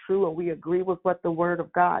to be true and we agree with what the Word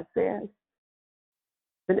of God says,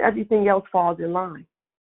 then everything else falls in line.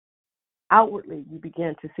 Outwardly, you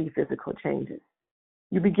begin to see physical changes.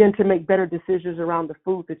 You begin to make better decisions around the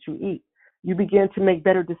food that you eat. You begin to make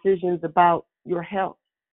better decisions about your health.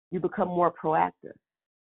 You become more proactive.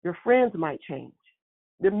 Your friends might change.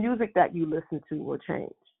 The music that you listen to will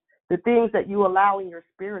change. The things that you allow in your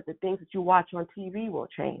spirit, the things that you watch on TV will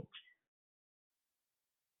change.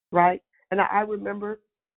 Right? And I remember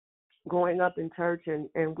growing up in church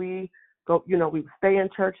and we go, we would stay in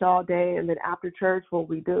church all day, and then after church, what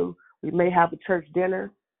we do, we may have a church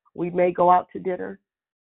dinner. We may go out to dinner.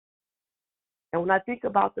 And when I think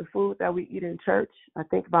about the food that we eat in church, I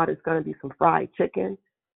think about it's going to be some fried chicken.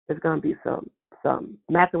 There's going to be some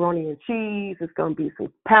macaroni and cheese. It's going to be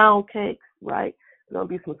some pound cakes, right? There's going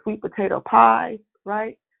to be some sweet potato pie,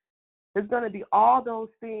 right? There's going to be all those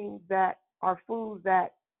things that are foods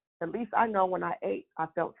that, at least I know when I ate, I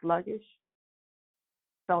felt sluggish,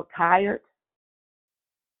 felt tired,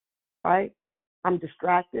 right? I'm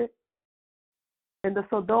distracted. And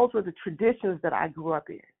so those were the traditions that I grew up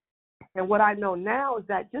in. And what I know now is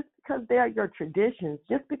that just because they are your traditions,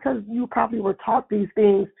 just because you probably were taught these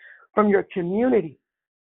things from your community,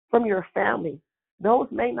 from your family, those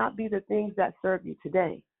may not be the things that serve you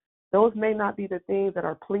today. Those may not be the things that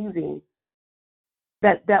are pleasing,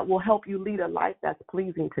 that will help you lead a life that's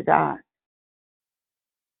pleasing to God.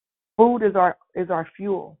 Food is our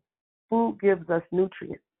fuel. Food gives us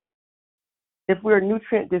nutrients. If we're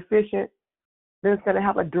nutrient deficient, then it's going to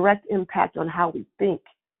have a direct impact on how we think,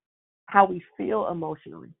 how we feel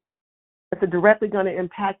emotionally. It's directly going to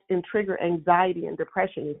impact and trigger anxiety and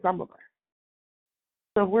depression in some of us.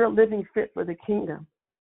 So if we're living fit for the kingdom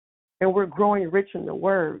and we're growing rich in the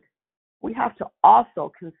word, we have to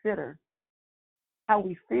also consider how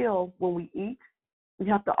we feel when we eat. We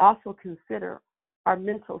have to also consider our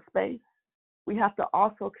mental space. We have to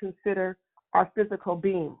also consider our physical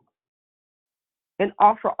being and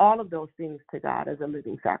offer all of those things to God as a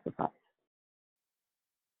living sacrifice.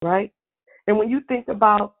 Right? And when you think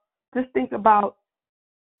about, just think about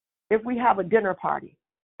if we have a dinner party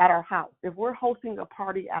at our house, if we're hosting a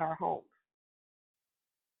party at our home,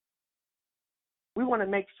 we want to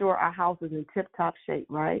make sure our house is in tip-top shape,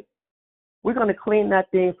 right? We're going to clean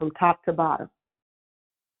that thing from top to bottom.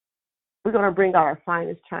 We're going to bring out our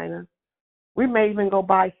finest china. We may even go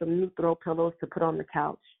buy some new throw pillows to put on the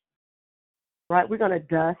couch, right? We're going to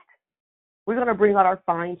dust. We're going to bring out our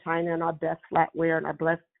fine china and our best flatware and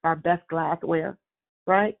our best glassware,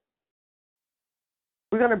 right?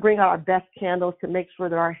 We're going to bring out our best candles to make sure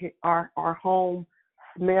that our home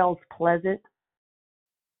smells pleasant,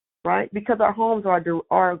 right? Because our homes are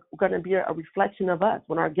going to be a reflection of us.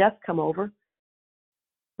 When our guests come over,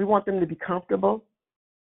 we want them to be comfortable.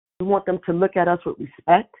 We want them to look at us with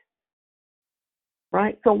respect,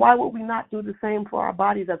 right? So why would we not do the same for our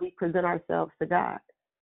bodies as we present ourselves to God?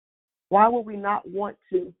 Why would we not want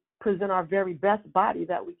to present our very best body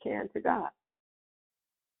that we can to God?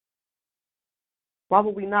 Why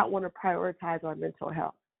would we not want to prioritize our mental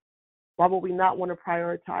health? Why would we not want to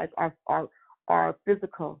prioritize our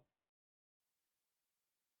physical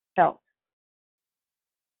health?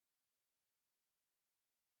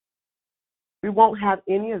 We won't have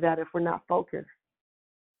any of that if we're not focused.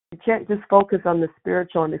 You can't just focus on the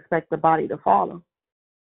spiritual and expect the body to follow.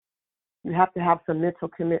 You have to have some mental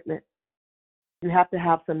commitment. You have to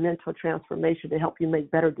have some mental transformation to help you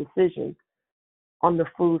make better decisions on the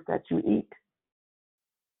foods that you eat.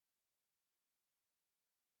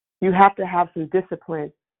 You have to have some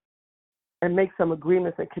discipline and make some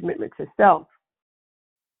agreements and commitment to self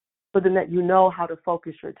so then that you know how to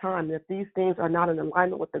focus your time. And if these things are not in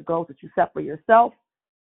alignment with the goals that you set for yourself,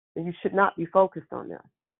 then you should not be focused on them.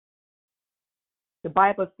 The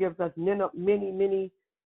Bible gives us many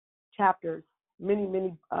chapters,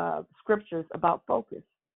 many scriptures about focus.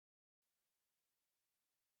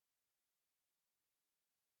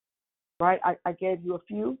 Right? I gave you a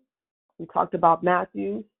few. We talked about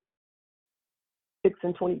Matthew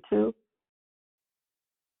 6:22.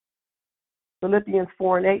 Philippians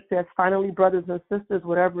 4:8 says, finally, brothers and sisters,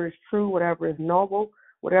 whatever is true, whatever is noble,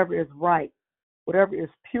 whatever is right, whatever is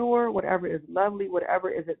pure, whatever is lovely,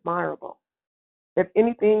 whatever is admirable. If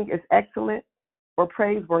anything is excellent or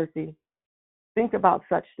praiseworthy, think about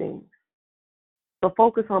such things. So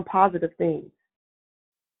focus on positive things.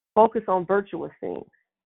 Focus on virtuous things.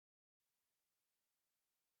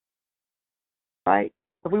 Right?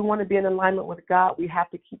 If we want to be in alignment with God, we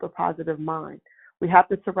have to keep a positive mind. We have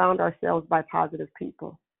to surround ourselves by positive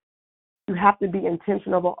people. You have to be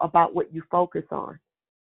intentional about what you focus on.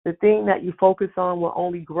 The thing that you focus on will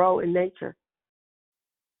only grow in nature.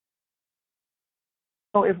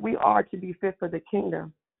 So if we are to be fit for the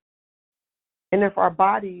kingdom, and if our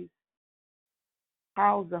bodies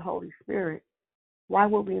house the Holy Spirit, why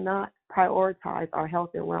would we not prioritize our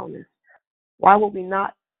health and wellness? Why would we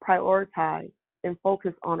not prioritize and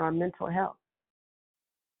focus on our mental health?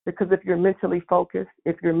 Because if you're mentally focused,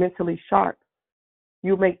 if you're mentally sharp,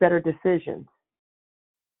 you make better decisions.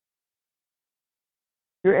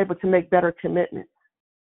 You're able to make better commitments.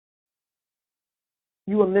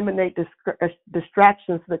 You eliminate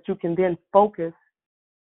distractions so that you can then focus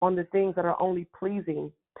on the things that are only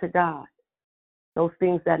pleasing to God. Those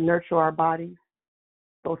things that nurture our bodies,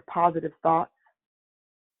 those positive thoughts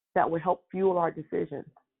that will help fuel our decisions,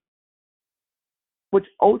 which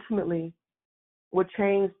ultimately will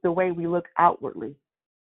change the way we look outwardly.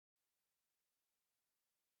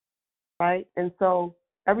 Right? And so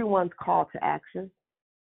everyone's call to action,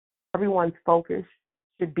 everyone's focus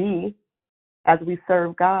should be, as we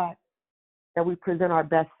serve God, that we present our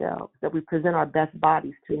best selves, that we present our best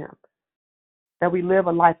bodies to Him, that we live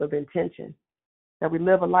a life of intention, that we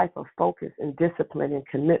live a life of focus and discipline and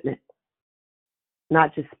commitment,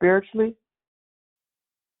 not just spiritually,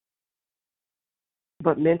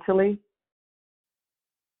 but mentally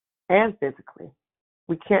and physically.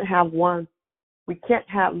 We can't have one. We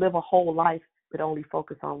can't live a whole life but only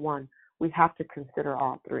focus on one. We have to consider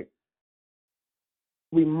all three.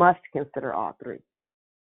 We must consider all three.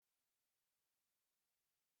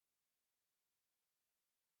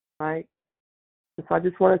 Right? And so I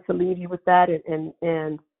just wanted to leave you with that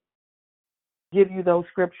and give you those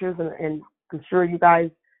scriptures, and I'm sure you guys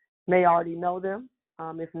may already know them.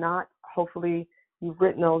 If not, hopefully you've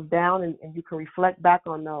written those down and you can reflect back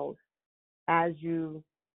on those as you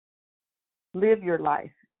live your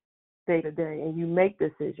life day to day and you make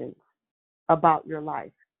decisions about your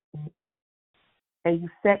life and you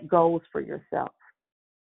set goals for yourself.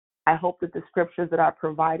 I hope that the scriptures that I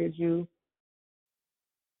provided you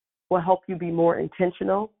will help you be more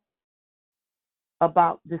intentional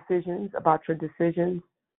about decisions, about your decisions,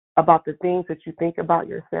 about the things that you think about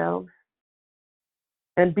yourselves,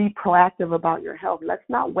 and be proactive about your health. Let's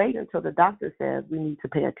not wait until the doctor says we need to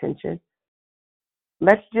pay attention.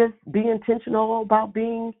 Let's just be intentional about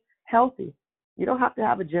being healthy. You don't have to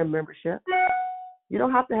have a gym membership. You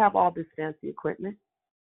don't have to have all this fancy equipment.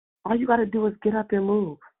 All you got to do is get up and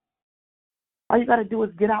move. All you got to do is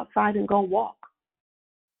get outside and go walk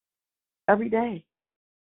every day.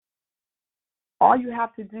 All you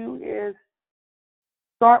have to do is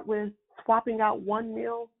start with swapping out one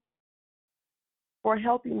meal for a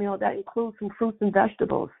healthy meal that includes some fruits and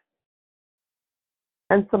vegetables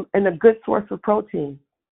and a good source of protein.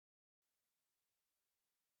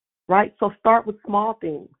 Right? So start with small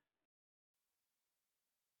things.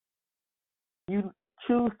 You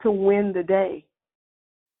choose to win the day.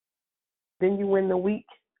 Then you win the week.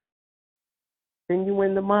 Then you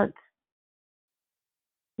win the month.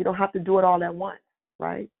 You don't have to do it all at once,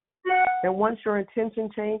 right? And once your intention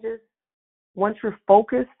changes, once you're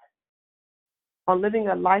focused on living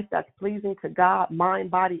a life that's pleasing to God, mind,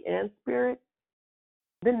 body, and spirit,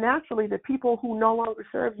 then naturally the people who no longer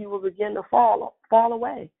serve you will begin to fall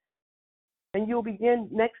away. And you'll begin,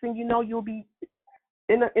 next thing you know, you'll be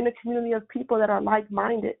in a community of people that are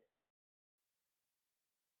like-minded,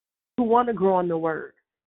 who want to grow in the Word,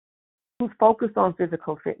 who's focused on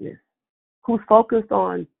physical fitness, who's focused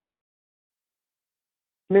on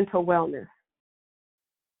mental wellness.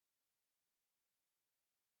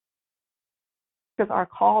 Because our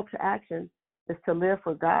call to action is to live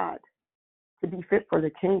for God, to be fit for the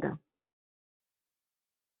kingdom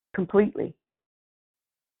completely.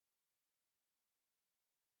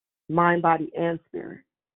 Mind, body, and spirit.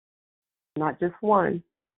 Not just one,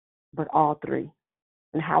 but all three.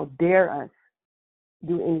 And how dare us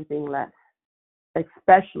do anything less,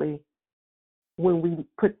 especially when we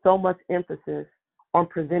put so much emphasis on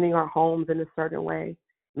presenting our homes in a certain way,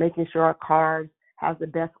 making sure our cars have the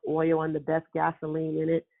best oil and the best gasoline in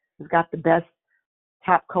it. It's got the best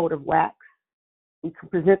top coat of wax. We can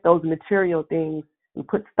present those material things and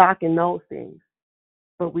put stock in those things,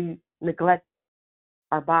 but we neglect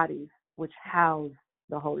our bodies, which house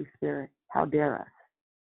the Holy Spirit. How dare us,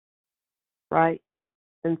 right?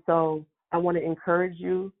 And so I want to encourage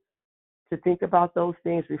you to think about those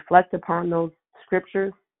things, reflect upon those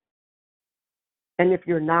scriptures. And if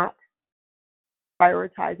you're not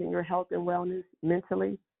prioritizing your health and wellness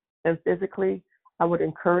mentally and physically, I would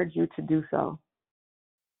encourage you to do so.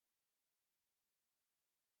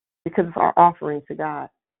 Because it's our offering to God.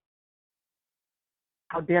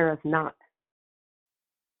 How dare us not?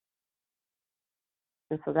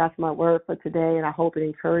 And so that's my word for today, and I hope it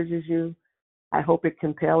encourages you. I hope it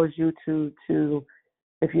compels you to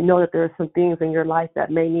if you know that there are some things in your life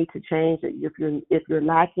that may need to change, that if you're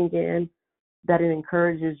lacking in, that it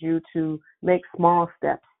encourages you to make small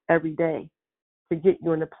steps every day to get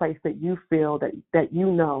you in a place that you feel that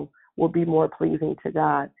you know will be more pleasing to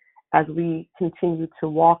God as we continue to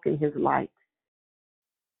walk in His light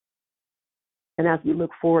and as we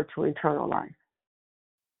look forward to eternal life.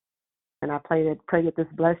 And I pray that this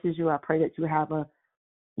blesses you. I pray that you have an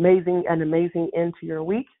amazing end to your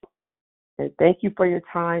week. And thank you for your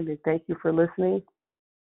time, and thank you for listening.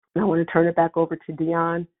 And I want to turn it back over to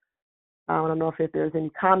Dion. I don't know if there's any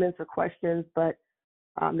comments or questions, but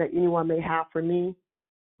that anyone may have for me.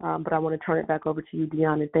 But I want to turn it back over to you,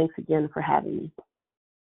 Dion, and thanks again for having me.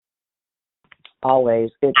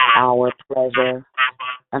 Always. It's our pleasure.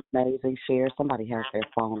 Amazing share. Somebody has their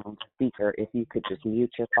phone on speaker. If you could just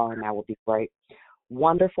mute your phone, that would be great.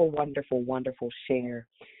 Wonderful, wonderful, wonderful share.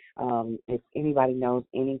 If anybody knows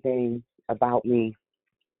anything about me,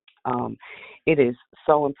 it is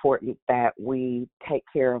so important that we take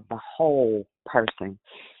care of the whole person,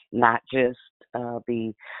 not just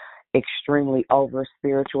be extremely over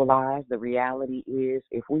spiritualized. The reality is,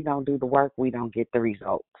 if we don't do the work, we don't get the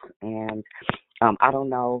results. And I don't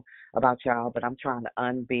know about y'all, but I'm trying to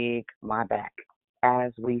unbig my back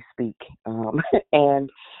as we speak. And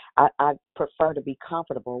I prefer to be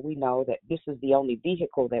comfortable. We know that this is the only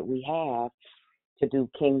vehicle that we have to do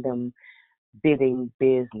kingdom bidding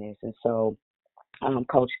business. And so,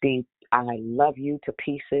 Coach D, I love you to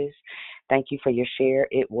pieces. Thank you for your share.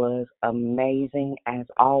 It was amazing as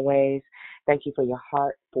always. Thank you for your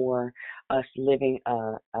heart for us living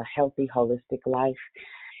a healthy, holistic life.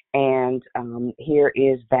 And here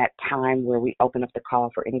is that time where we open up the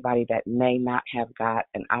call for anybody that may not have got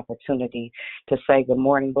an opportunity to say good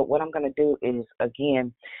morning. But what I'm going to do is,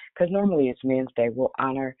 again, because normally it's Men's Day, we'll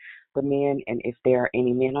honor the men. And if there are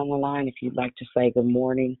any men on the line, if you'd like to say good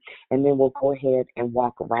morning, and then we'll go ahead and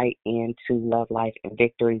walk right into Love, Life, and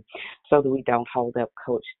Victory so that we don't hold up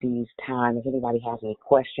Coach D's time. If anybody has any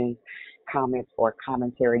questions, comments, or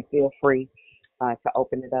commentary, feel free to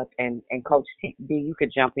open it up. And Coach D, you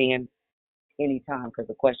could jump in anytime because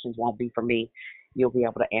the questions won't be for me. You'll be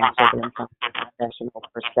able to answer them from a professional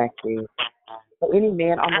perspective. So any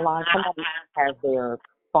man on the line, somebody has their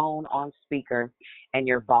phone on speaker and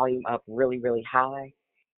your volume up really, really high.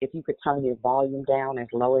 If you could turn your volume down as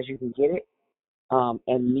low as you can get it,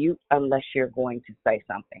 and mute unless you're going to say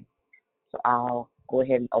something. So I'll go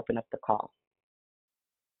ahead and open up the call.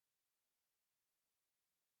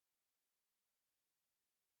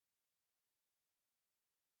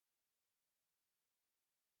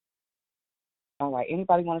 All right.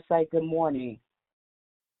 Anybody want to say good morning?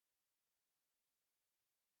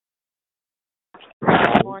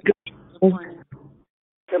 Good morning. Good morning.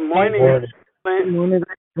 Good morning. Good morning,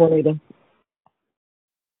 Juanita.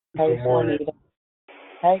 Hey, Juanita.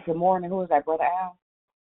 Hey, good morning. Who is that, Brother Al?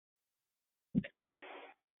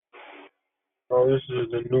 Oh, this is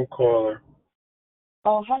the new caller.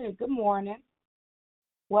 Oh, hey, good morning.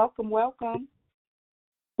 Welcome, welcome.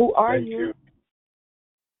 Who are Thank you?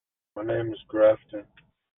 My name is Grafton.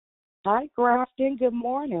 Hi, Grafton. Good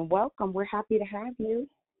morning. Welcome. We're happy to have you.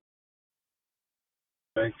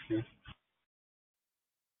 Thank you.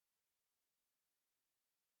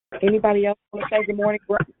 Anybody else want to say good morning?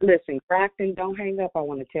 Listen, Grafton, don't hang up. I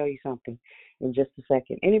want to tell you something in just a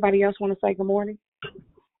second. Anybody else want to say good morning?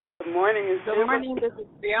 Good morning. Good morning. This is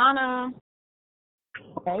Brianna.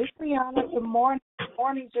 Hey, Brianna. Good morning. Good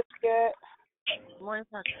morning, Jessica. Good morning,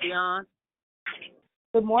 Dion.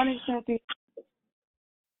 Good morning, Cynthia.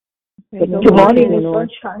 Good morning,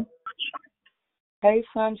 Sunshine. Hey,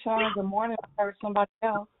 Sunshine. Good morning. I heard somebody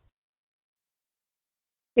else.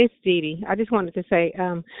 It's Dee Dee. I just wanted to say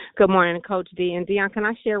good morning to Coach D. And Dion, can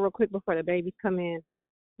I share real quick before the babies come in?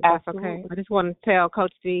 If that's okay. I just want to tell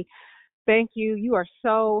Coach D, thank you. You are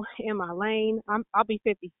so in my lane. I'll be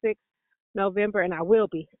 56 November, and I will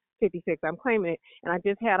be 56. I'm claiming it. And I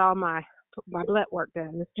just had all my blood work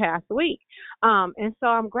done this past week. And so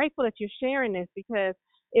I'm grateful that you're sharing this, because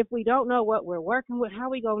if we don't know what we're working with, how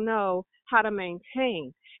we gonna know how to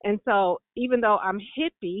maintain? And so even though I'm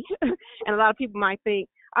hippie, and a lot of people might think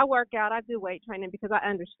I work out, I do weight training because I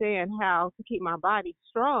understand how to keep my body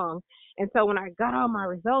strong. And so when I got all my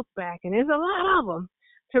results back, and there's a lot of them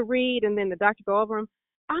to read, and then the doctor go over them,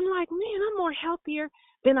 I'm like, man, I'm more healthier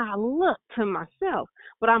than I look to myself.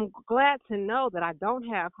 But I'm glad to know that I don't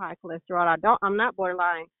have high cholesterol. I'm not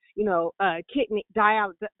borderline, kidney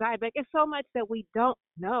diabetic. It's so much that we don't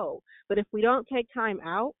know. But if we don't take time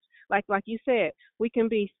out, like you said, we can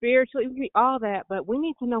be spiritually, we can be all that, but we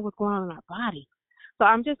need to know what's going on in our body. So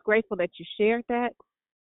I'm just grateful that you shared that.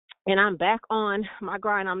 And I'm back on my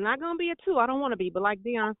grind. I'm not going to be a 2. I don't want to be. But like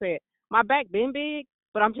Dion said, my back been big,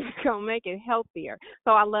 but I'm just going to make it healthier.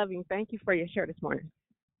 So I love you. Thank you for your share this morning.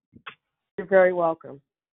 You're very welcome.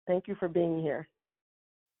 Thank you for being here.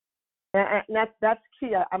 And that's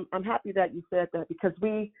key. I'm happy that you said that, because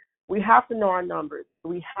we have to know our numbers.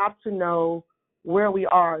 We have to know where we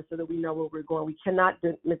are so that we know where we're going. We cannot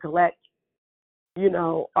neglect,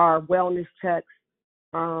 our wellness checks.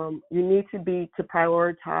 You need to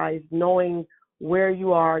prioritize knowing where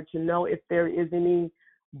you are, to know if there is any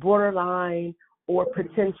borderline or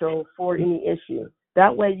potential for any issue.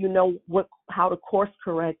 That way you know how to course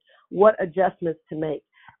correct, what adjustments to make,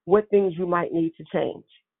 what things you might need to change.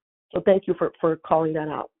 So thank you for calling that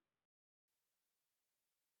out.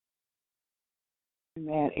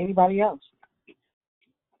 Man, anybody else?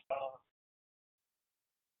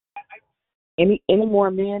 Any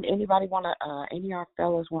more men? Anybody want to? Any of our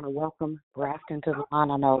fellas want to welcome Grafton to the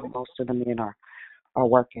line? I know most of the men are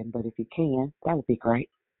working, but if you can, that would be great.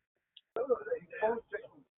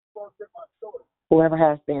 Whoever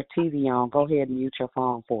has their TV on, go ahead and mute your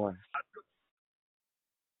phone for us.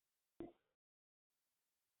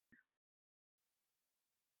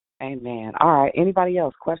 Amen. All right. Anybody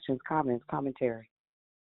else? Questions, comments, commentary?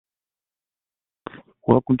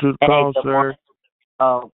 Welcome to the call, sir. Morning.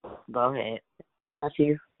 Oh, go ahead. That's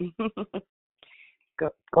you.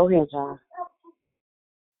 Go ahead, John.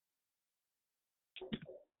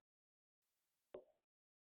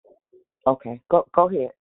 Okay, go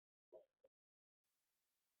ahead.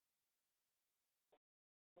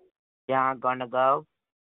 Y'all gonna go?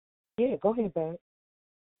 Yeah, go ahead, babe.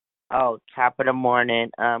 Oh, top of the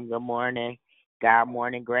morning. Good morning. God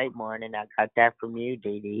morning, great morning. I got that from you,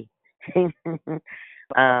 Dee Dee.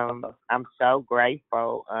 I'm so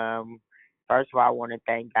grateful. First of all, I want to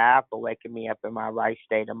thank God for waking me up in my right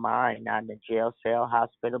state of mind, not in a jail cell,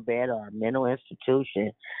 hospital bed, or a mental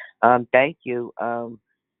institution. Thank you,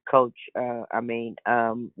 Coach. Woman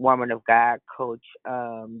of God, Coach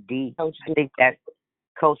D. Coach I D. think that's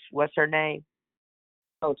Coach. What's her name?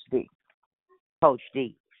 Coach D. Coach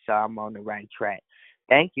D. So I'm on the right track.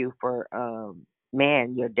 Thank you for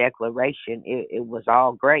man, your declaration. It was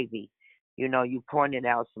all gravy. You know, you pointed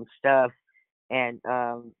out some stuff, and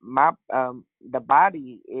my the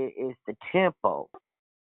body is the temple.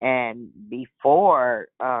 And before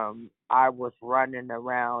I was running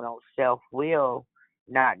around on self will,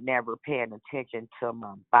 not never paying attention to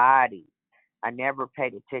my body. I never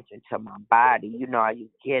paid attention to my body. You know how you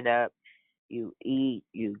get up, you eat,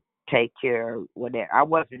 you take care of whatever. I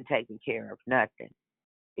wasn't taking care of nothing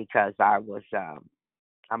because I'm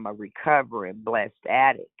a recovering blessed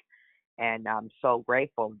addict, and I'm so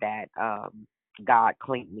grateful that God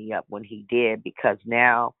cleaned me up when He did, because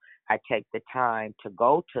now I take the time to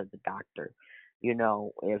go to the doctor. You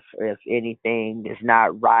know, if anything is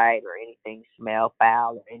not right or anything smell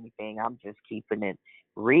foul or anything, I'm just keeping it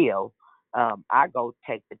real. I go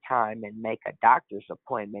take the time and make a doctor's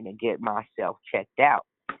appointment and get myself checked out.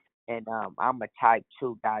 And I'm a type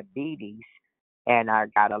 2 diabetes, and I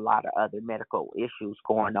got a lot of other medical issues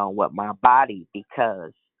going on with my body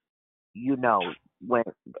because, you know, when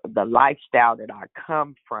the lifestyle that I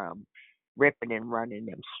come from, ripping and running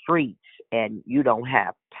them streets, and you don't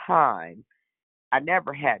have time. I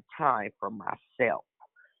never had time for myself.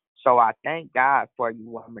 So I thank God for you,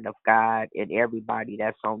 woman of God, and everybody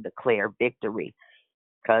that's on Declare Victory,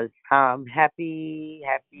 because I'm happy,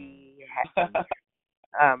 happy, happy.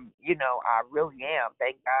 I really am.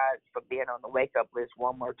 Thank God for being on the wake up list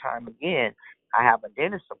one more time again. I have a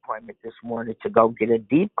dentist appointment this morning to go get a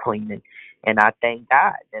deep cleaning, and I thank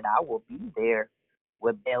God that I will be there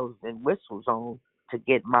with bells and whistles on to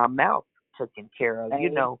get my mouth taken care of. You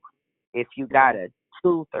know, if you got a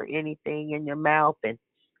tooth or anything in your mouth, and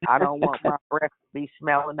I don't want my breath to be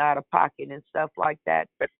smelling out of pocket and stuff like that,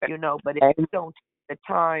 but if you don't take the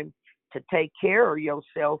time to take care of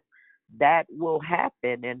yourself, that will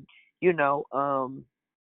happen. And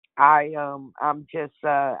I'm on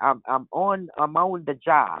the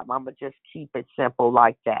job. I'ma just keep it simple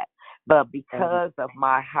like that. But because of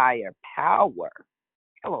my higher power,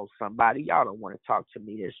 hello somebody, y'all don't want to talk to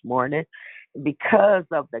me this morning. Because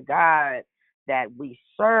of the God that we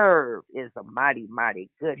serve is a mighty, mighty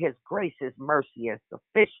good. His grace, His mercy is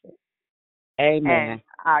sufficient. Amen. And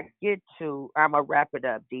I'm going to wrap it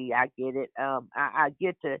up, D. I get it. I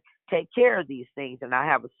get to take care of these things, and I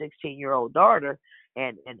have a 16-year-old daughter,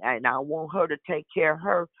 and I want her to take care of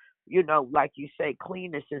her. You know, like you say,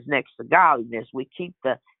 cleanness is next to godliness. We keep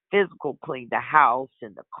the physical clean, the house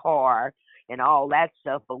and the car and all that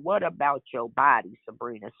stuff. But what about your body,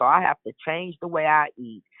 Sabrina? So I have to change the way I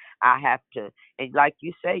eat. I have to, and like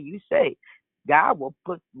you say, God will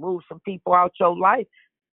move some people out your life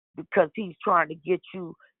because He's trying to get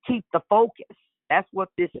you keep the focus. That's what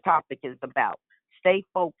this topic is about. Stay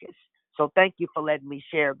focused. So thank you for letting me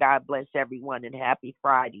share. God bless everyone, and happy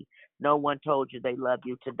Friday. No one told you they love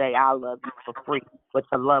you today. I love you for free with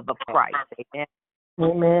the love of Christ. Amen.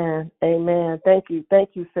 Amen. Amen. Thank you,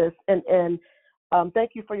 sis, and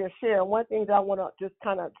thank you for your share. One thing that I want to just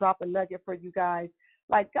kind of drop a nugget for you guys.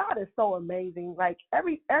 Like, God is so amazing. Like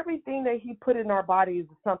everything that He put in our bodies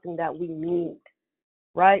is something that we need,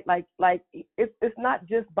 right? Like it's not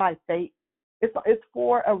just by fate. It's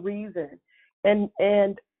for a reason,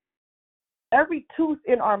 and every tooth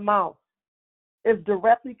in our mouth is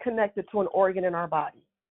directly connected to an organ in our body.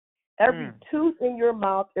 Every tooth in your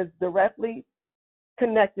mouth is directly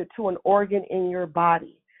connected to an organ in your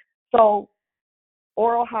body. So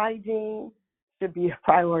oral hygiene should be a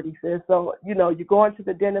priority, sis. So, you're going to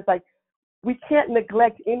the dentist, like, we can't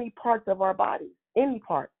neglect any parts of our body, any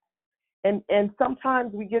part. And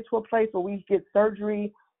sometimes we get to a place where we get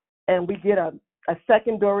surgery and we get a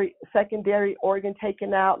secondary organ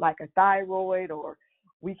taken out, like a thyroid, or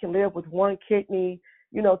we can live with one kidney.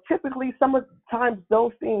 Typically sometimes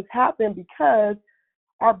those things happen because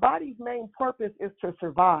our body's main purpose is to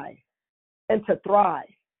survive and to thrive.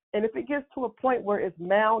 And if it gets to a point where it's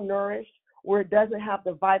malnourished, where it doesn't have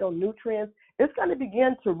the vital nutrients, it's going to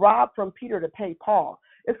begin to rob from Peter to pay Paul.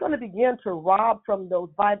 It's going to begin to rob from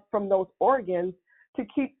those organs to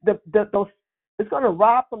keep those. It's going to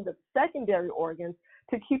rob from the secondary organs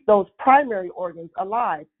to keep those primary organs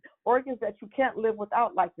alive. Organs that you can't live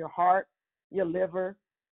without, like your heart, your liver,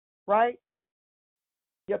 right?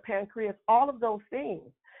 Your pancreas, all of those things.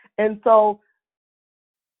 And so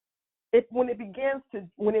when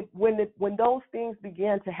those things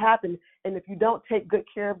begin to happen, and if you don't take good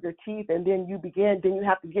care of your teeth, and then you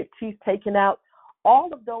have to get teeth taken out,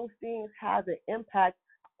 all of those things have an impact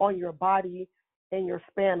on your body and your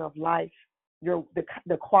span of life,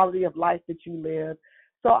 the quality of life that you live.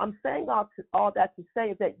 So I'm saying all that to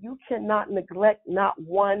say that you cannot neglect not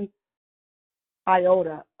one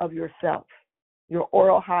iota of yourself, your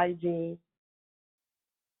oral hygiene,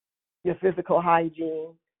 your physical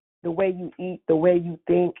hygiene, the way you eat, the way you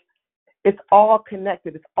think. It's all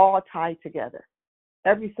connected. It's all tied together,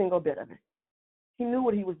 every single bit of it. He knew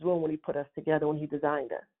what he was doing when he put us together, when he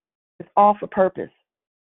designed us. It's all for purpose.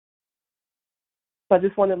 So I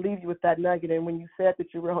just want to leave you with that nugget. And when you said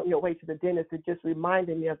that you were on your way to the dentist, it just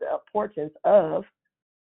reminded me of the importance of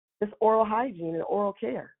this oral hygiene and oral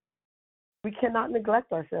care. We cannot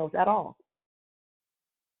neglect ourselves at all.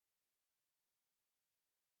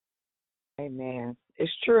 Amen.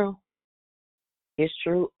 It's true. It's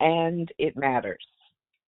true, and it matters.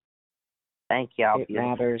 Thank y'all. It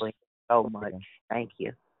matters so much. Thank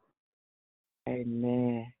you.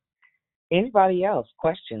 Amen. Anybody else?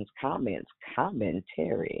 Questions, comments,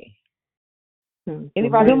 commentary?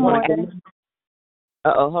 Anybody want to?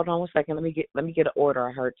 Hold on one second. Let me get an order.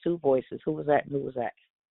 I heard two voices. Who was that? And who was that?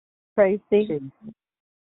 Tracy.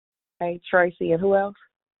 Hey, Tracy, and who else?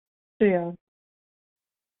 Yeah.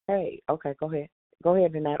 Hey, okay, go ahead. Go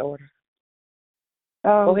ahead in that order.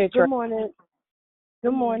 Go ahead, Tracy. Good morning.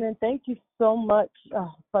 Good morning. Thank you so much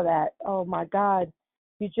for that. Oh my God,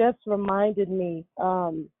 you just reminded me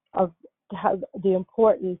of the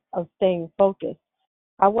importance of staying focused.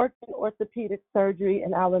 I worked in orthopedic surgery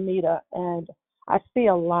in Alameda, and I see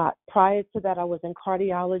a lot. Prior to that, I was in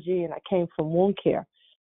cardiology, and I came from wound care.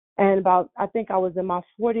 And I think I was in my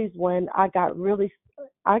 40s when I got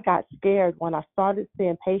scared when I started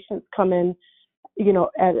seeing patients come in,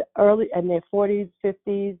 at early in their 40s,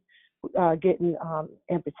 50s, getting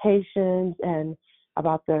amputations and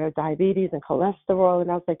about their diabetes and cholesterol.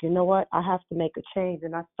 And I was like, you know what? I have to make a change.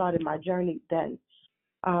 And I started my journey then.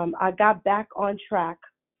 I got back on track,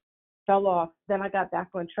 fell off. Then I got back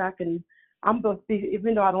on track, and I'm going to be,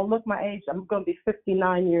 even though I don't look my age, I'm going to be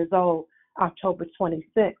 59 years old, October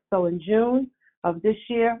 26th. So in June of this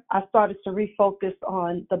year, I started to refocus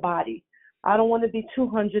on the body. I don't want to be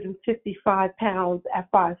 255 pounds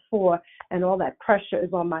at 5'4", and all that pressure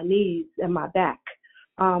is on my knees and my back.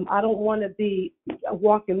 I don't want to be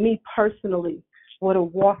walking, me personally, with a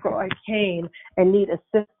walker or a cane and need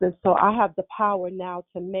assistance. So I have the power now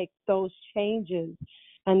to make those changes,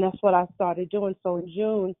 and that's what I started doing. So in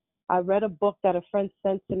June, I read a book that a friend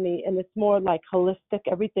sent to me, and it's more like holistic.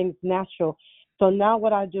 Everything's natural. So now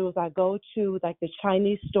what I do is I go to like the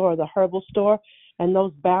Chinese store, the herbal store, and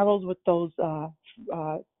those barrels with those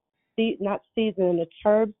not seasoned, it's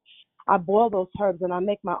herbs. I boil those herbs and I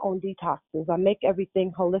make my own detoxes. I make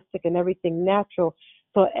everything holistic and everything natural.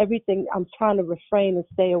 So everything, I'm trying to refrain and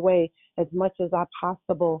stay away as much as I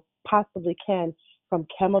possibly can from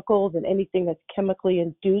chemicals and anything that's chemically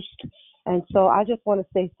induced. And so I just want to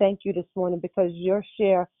say thank you this morning, because your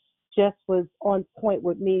share just was on point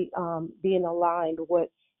with me being aligned with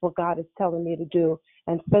what God is telling me to do.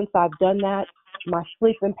 And since I've done that, my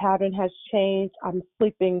sleeping pattern has changed. I'm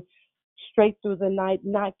sleeping straight through the night,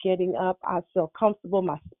 not getting up. I feel comfortable.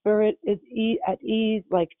 My spirit is at ease.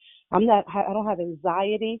 Like I don't have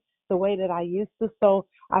anxiety the way that I used to. So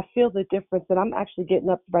I feel the difference, and I'm actually getting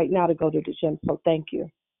up right now to go to the gym. So thank you.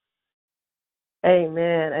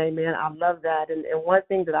 Amen. Amen. I love that. And one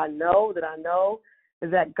thing that I know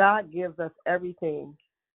is that God gives us everything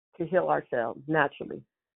to heal ourselves naturally.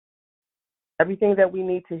 Everything that we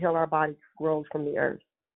need to heal our bodies grows from the earth.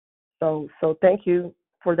 So thank you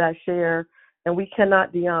for that share. And we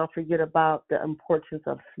cannot, Dion, forget about the importance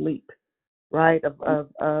of sleep, right? Of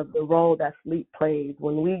the role that sleep plays.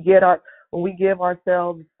 When we give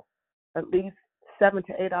ourselves at least 7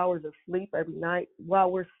 to 8 hours of sleep every night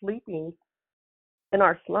while we're sleeping in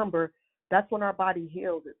our slumber, that's when our body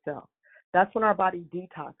heals itself. That's when our body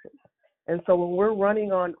detoxes. And so when we're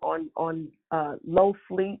running on low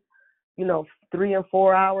sleep, 3 and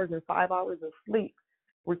 4 hours and 5 hours of sleep,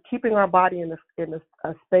 we're keeping our body in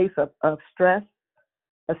a space of stress,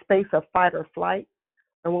 a space of fight or flight.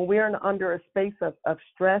 And when we're under a space of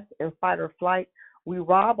stress and fight or flight, we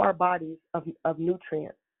rob our bodies of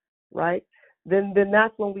nutrients, right? Then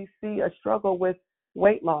that's when we see a struggle with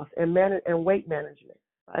weight loss and weight management,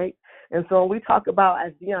 right? And so when we talk about,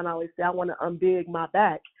 as Dion always say, I want to unbig my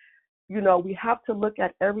back, we have to look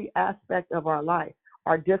at every aspect of our life,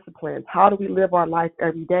 our disciplines. How do we live our life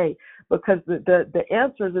every day? Because the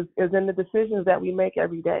answers is in the decisions that we make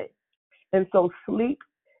every day. And so sleep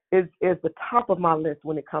is the top of my list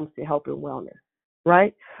when it comes to health and wellness,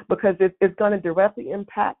 right? Because it's going to directly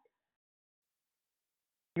impact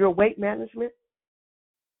your weight management,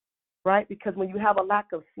 right? Because when you have a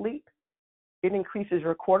lack of sleep, it increases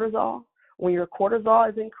your cortisol. When your cortisol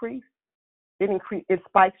is increased, it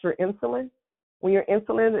spikes your insulin. When your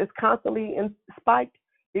insulin is constantly spiked,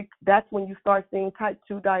 that's when you start seeing type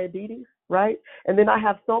 2 diabetes, right? And then I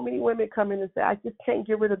have so many women come in and say, I just can't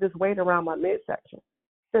get rid of this weight around my midsection.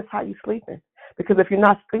 That's how you sleeping. Because if you're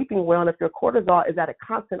not sleeping well, and if your cortisol is at a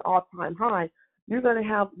constant all-time high, you're gonna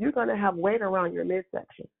have weight around your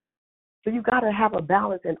midsection. So you got to have a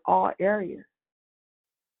balance in all areas.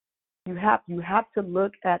 You have to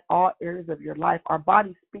look at all areas of your life. Our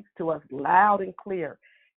body speaks to us loud and clear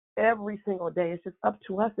every single day. It's just up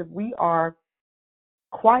to us if we are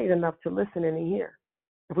quiet enough to listen and hear.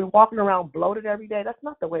 If we're walking around bloated every day, that's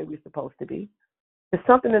not the way we're supposed to be. It's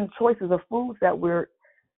something in the choices of foods that we're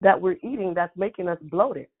eating that's making us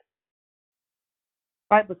bloated.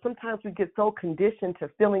 Right? But sometimes we get so conditioned to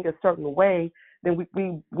feeling a certain way, then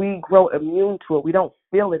we grow immune to it. We don't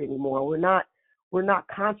feel it anymore. We're not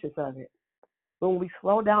conscious of it. When we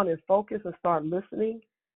slow down and focus and start listening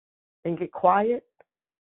and get quiet,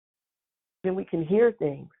 then we can hear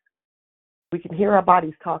things. We can hear our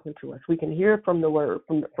bodies talking to us. We can hear from the Word,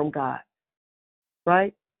 from God,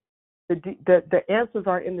 right? The answers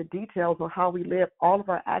are in the details of how we live, all of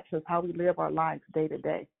our actions, how we live our lives day to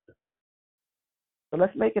day. So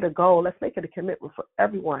let's make it a goal. Let's make it a commitment for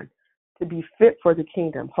everyone to be fit for the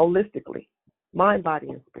kingdom holistically, mind, body,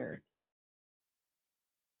 and spirit.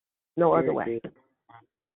 No other way. Good.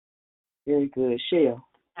 Very good. Shell.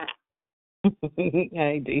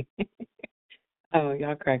 Hey, D. Oh,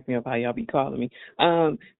 y'all crack me up how y'all be calling me.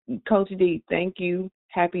 Coach D, thank you.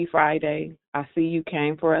 Happy Friday. I see you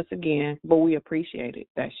came for us again, but we appreciate it.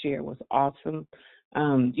 That share was awesome.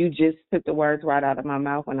 You just took the words right out of my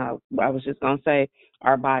mouth, and I was just going to say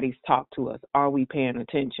our bodies talk to us. Are we paying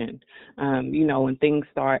attention? When things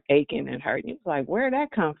start aching and hurting, it's like, where did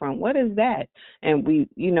that come from? What is that? And we,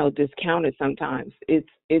 discount it sometimes.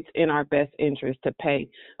 It's in our best interest to pay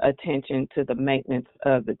attention to the maintenance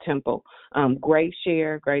of the temple. Great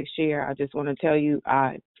share. I just want to tell you,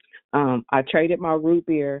 I traded my root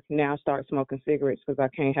beer. Now start smoking cigarettes because I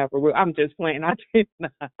can't have a root. I'm just playing. I did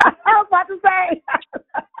not. I was about to say.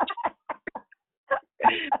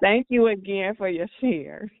 Thank you again for your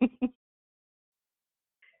share.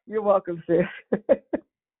 You're welcome, sis.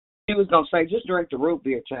 She was going to say, just drink the root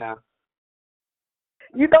beer, child.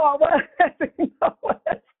 You know I was.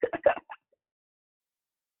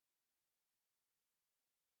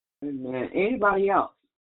 Amen. Anybody else?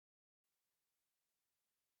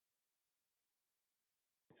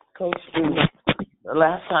 Coach, the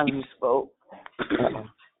last time you spoke,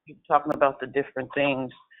 you were talking about the different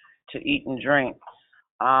things to eat and drink.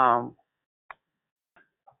 And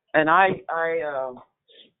I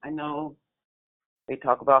know they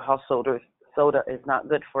talk about how soda is not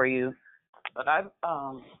good for you, but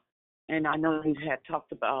and I know you had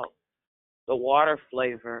talked about the water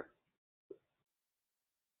flavor.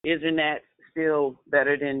 Isn't that still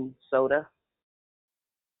better than soda?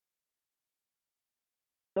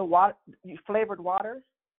 The water, flavored water?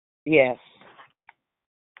 Yes.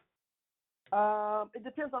 It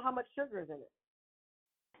depends on how much sugar is in it.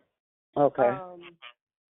 Okay.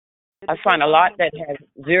 I find a lot that has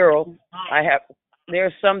zero.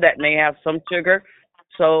 There's some that may have some sugar.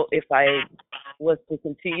 So if I was to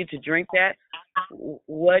continue to drink that,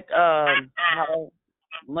 how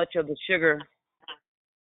much of the sugar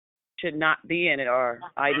should not be in it, or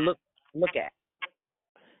I look at?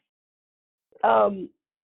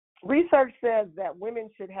 Research says that women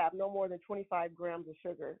should have no more than 25 grams of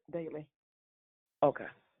sugar daily. Okay.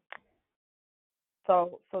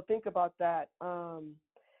 So think about that.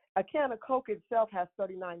 A can of Coke itself has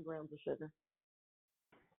 39 grams of sugar.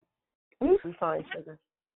 Refined sugar.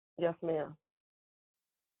 Yes, ma'am.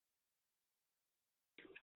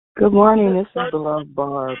 Good morning. This is Beloved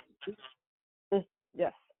Barb.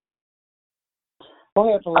 Yes. Go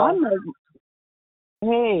ahead, Beloved.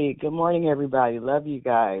 Hey, good morning, everybody. Love you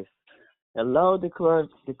guys. Hello, declare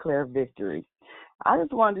victory. I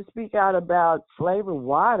just wanted to speak out about flavored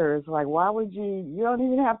waters. Like, why would you don't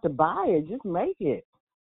even have to buy it. Just make it.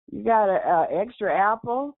 You got an extra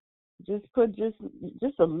apple, just put just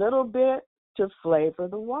a little bit to flavor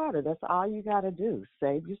the water. That's all you got to do.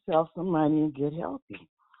 Save yourself some money and get healthy.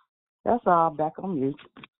 That's all. Back on you.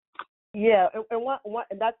 Yeah,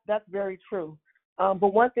 and that's very true.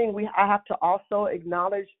 But one thing I have to also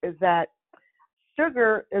acknowledge is that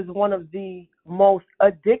sugar is one of the most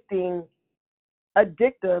addictive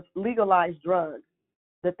legalized drugs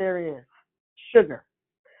that there is. Sugar,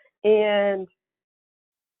 and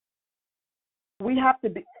we have to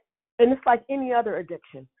be, and it's like any other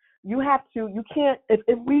addiction. You can't,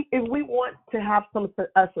 if we want to have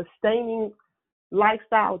a sustaining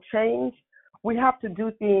lifestyle change, we have to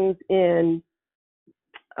do things in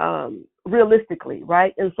realistically,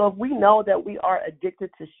 right? And so if we know that we are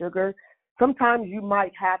addicted to sugar, sometimes you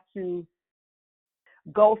might have to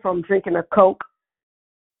go from drinking a Coke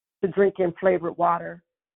to drinking flavored water,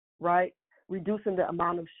 right? Reducing the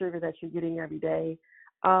amount of sugar that you're getting every day.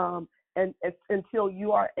 And it's until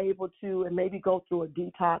you are able to, and maybe go through a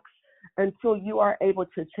detox, until you are able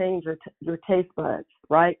to change your taste buds,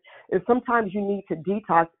 right? And sometimes you need to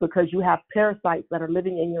detox because you have parasites that are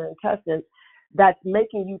living in your intestines that's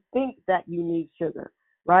making you think that you need sugar,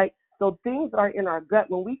 right? So things are in our gut.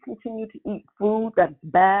 When we continue to eat food that's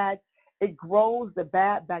bad, it grows the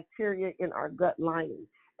bad bacteria in our gut lining.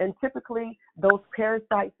 And typically those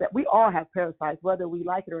parasites that we all have parasites, whether we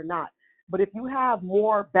like it or not. But if you have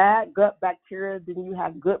more bad gut bacteria than you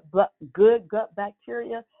have good gut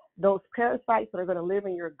bacteria, those parasites that are going to live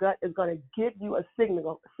in your gut is going to give you a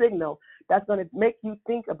signal that's going to make you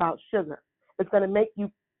think about sugar. It's going to make you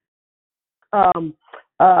want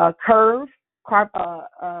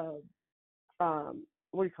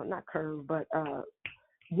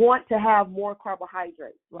to have more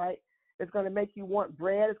carbohydrates, right? It's going to make you want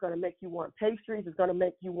bread. It's going to make you want pastries. It's going to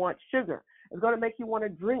make you want sugar. It's going to make you want to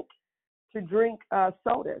drink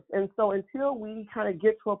sodas. And so until we kind of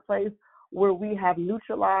get to a place where we have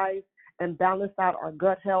neutralized and balanced out our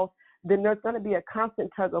gut health, then there's going to be a constant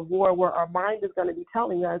tug of war where our mind is going to be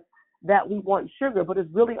telling us that we want sugar, but it's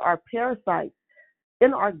really our parasites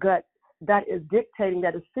in our gut that is dictating,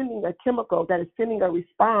 that is sending a chemical, that is sending a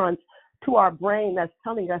response to our brain that's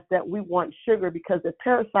telling us that we want sugar, because the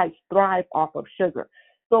parasites thrive off of sugar.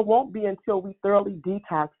 So it won't be until we thoroughly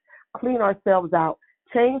detox, clean ourselves out,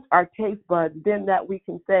 change our taste buds, then that we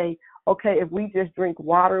can say, okay, if we just drink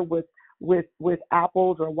water with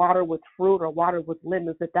apples, or water with fruit, or water with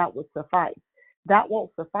lemons, that would suffice. That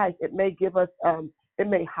won't suffice. It may give us, it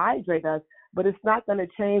may hydrate us, but it's not going to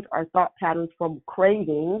change our thought patterns from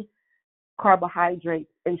craving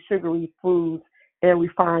carbohydrates and sugary foods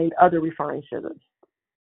and other refined sugars.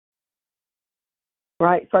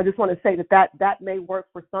 Right? So I just want to say that may work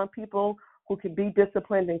for some people who can be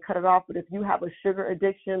disciplined and cut it off. But if you have a sugar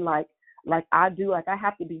addiction like I do, I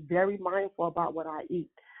have to be very mindful about what I eat.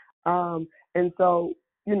 And so,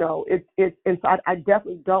 and so I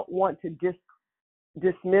definitely don't want to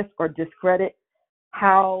dismiss or discredit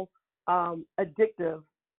how addictive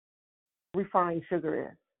refined sugar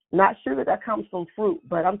is. Not sugar that comes from fruit,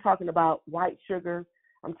 but I'm talking about white sugar.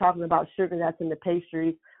 I'm talking about sugar that's in the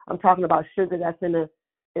pastries. I'm talking about sugar that's in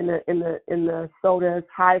the sodas,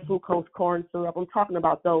 high fructose corn syrup. I'm talking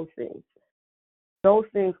about those things. Those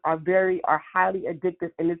things are highly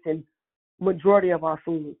addictive, and it's in majority of our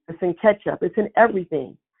food. It's in ketchup. It's in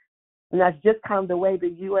everything. And that's just kind of the way the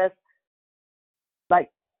U.S.,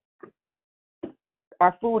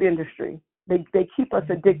 our food industry, they keep us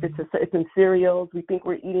addicted to. It's in cereals. We think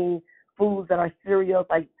we're eating foods that are cereals,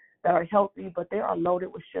 that are healthy, but they are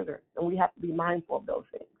loaded with sugar, and we have to be mindful of those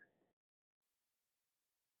things.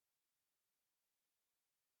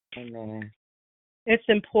 Amen. It's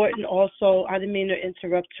important also, I didn't mean to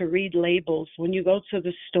interrupt, to read labels. When you go to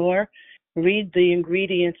the store, read the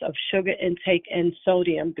ingredients of sugar intake and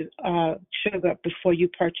sodium, sugar, before you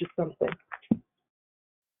purchase something.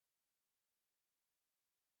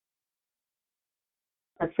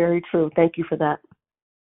 That's very true. Thank you for that.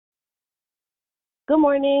 Good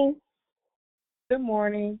morning. Good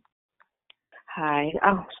morning. Hi.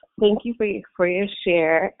 Thank you for your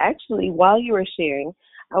share. Actually, while you were sharing,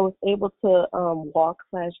 I was able to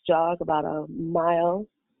walk/jog about a mile,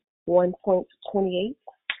 1.28.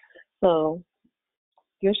 So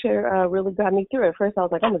your share really got me through. At first, I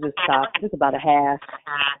was like, I'm going to just stop. It's about a half.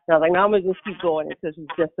 So I was like, no, I'm going to just keep going until she's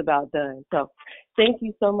just about done. So thank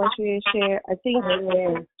you so much for your share. I think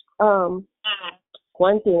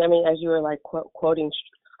one thing, as you were quoting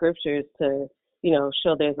scriptures to,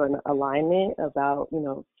 show there's an alignment about,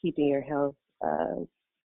 keeping your health,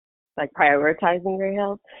 prioritizing your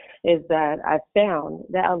health, is that I found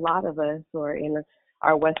that a lot of us, or in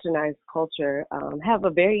our westernized culture, have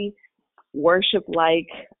a very worship-like,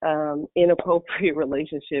 inappropriate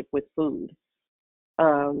relationship with food.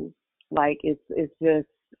 Like it's just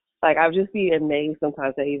like I would just be amazed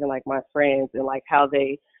sometimes at even like my friends and like how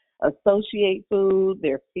they associate food,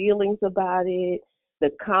 their feelings about it,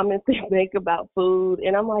 the comments they make about food,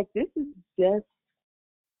 and I'm like, this is just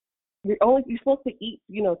you're supposed to eat,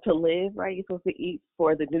 to live, right? You're supposed to eat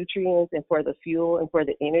for the nutrients and for the fuel and for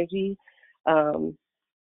the energy.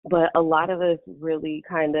 But a lot of us really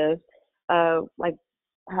kind of like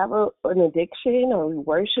have an addiction or we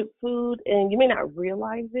worship food, and you may not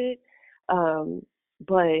realize it,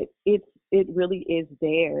 but it really is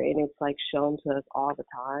there, and it's like shown to us all the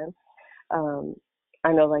time.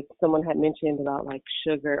 I know like someone had mentioned about like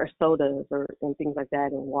sugar or sodas and things like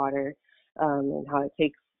that and water, and how it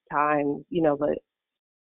takes time, but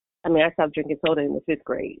I mean, I stopped drinking soda in the 5th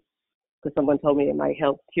grade because someone told me it might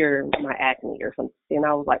help cure my acne or something. And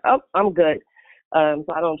I was like, oh, I'm good. So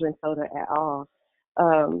I don't drink soda at all.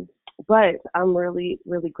 But I'm really,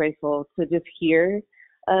 really grateful to just hear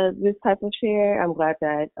this type of share. I'm glad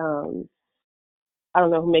that, I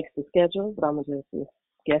don't know who makes the schedule, but I'm going to just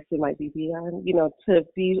guess it might be Dion, to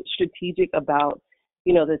be strategic about,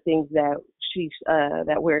 the things that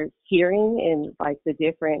that we're hearing and like the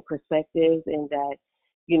different perspectives, and that,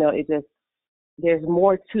 it just, there's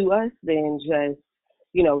more to us than just,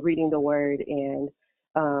 reading the word and,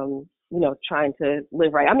 trying to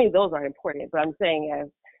live right. I mean, those are important, but I'm saying as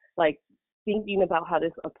like thinking about how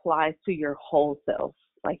this applies to your whole self,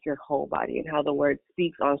 like your whole body, and how the word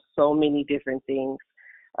speaks on so many different things.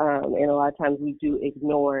 And a lot of times we do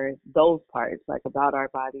ignore those parts, like about our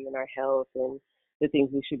body and our health and the things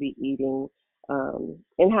we should be eating,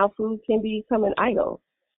 and how food can become an idol.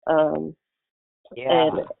 Yeah.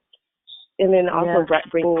 And then also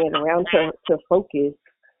bringing it around to focus,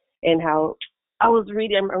 and how I'm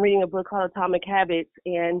reading a book called Atomic Habits,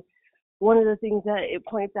 and one of the things that it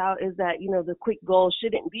points out is that, the quick goal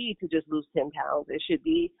shouldn't be to just lose 10 pounds. It should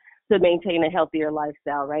be to maintain a healthier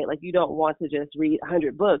lifestyle, right? Like you don't want to just read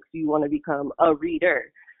 100 books. You want to become a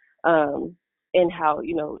reader. And how,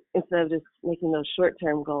 instead of just making those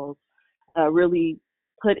short-term goals, really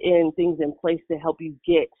put in things in place to help you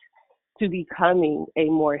get to becoming a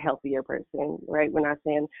more healthier person, right? We're not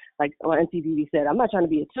saying, like on MTV said, I'm not trying to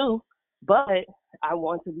be a 2, but I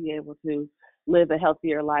want to be able to live a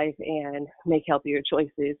healthier life and make healthier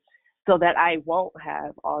choices so that I won't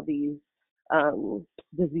have all these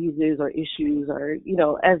diseases or issues, or,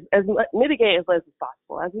 as mitigate as less as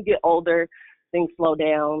possible. As we get older, things slow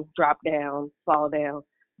down, drop down, fall down.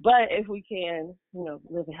 But if we can,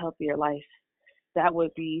 live a healthier life, that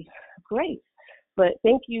would be great. But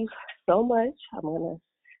thank you so much. I'm going to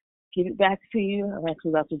give it back to you. I'm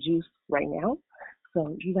actually about to juice right now.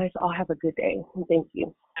 So you guys all have a good day. And thank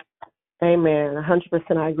you. Amen.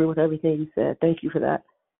 100% I agree with everything you said. Thank you for that.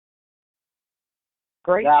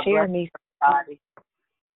 Great God share, bless Nisa. everybody.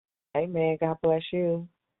 Amen. God bless you.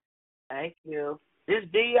 Thank you. This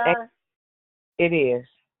Dion? It is.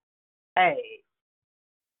 Hey.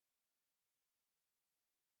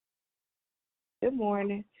 Good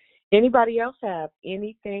morning. Anybody else have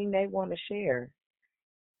anything they want to share?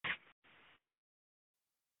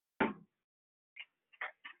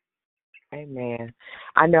 Amen.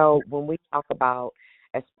 I know when we talk about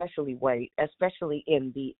especially weight, especially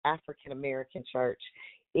in the African American church,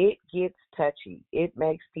 it gets touchy. It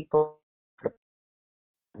makes people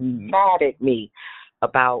mad at me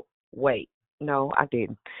about weight. No, I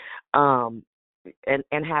didn't. And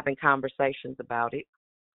having conversations about it.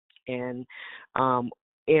 And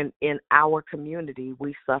in our community,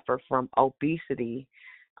 we suffer from obesity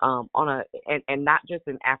and not just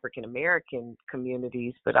in African American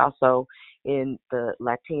communities, but also in the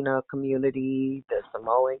Latina community, the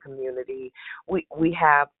Samoan community. We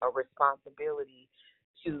have a responsibility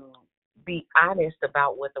to be honest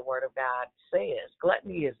about what the Word of God says.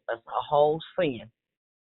 Gluttony is a whole sin,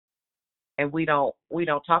 and we don't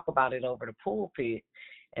talk about it over the pulpit.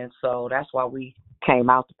 And so that's why we came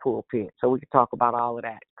out the pulpit, so we could talk about all of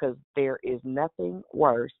that, because there is nothing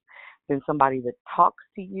worse than somebody that talks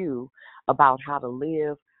to you about how to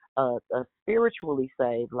live a spiritually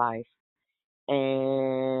saved life,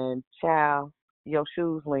 and child, your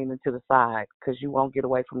shoes leaning to the side because you won't get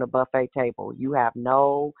away from the buffet table. You have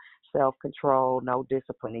no self-control, no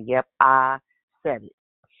discipline. And yep, I said it.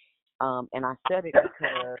 And I said it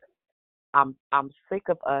because I'm sick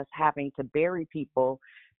of us having to bury people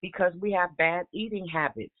because we have bad eating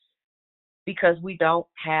habits, because we don't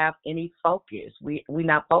have any focus. We're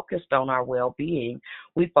not focused on our well-being.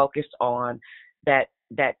 We focused on that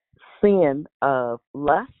sin of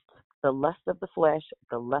lust the lust of the flesh,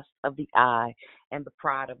 the lust of the eye, and the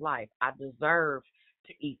pride of life. I deserve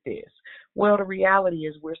to eat this. Well, the reality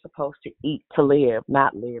is we're supposed to eat to live,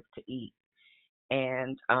 not live to eat.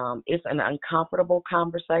 And it's an uncomfortable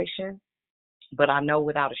conversation, but I know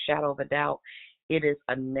without a shadow of a doubt, it is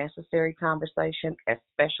a necessary conversation,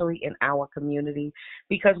 especially in our community,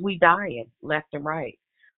 because we dying left and right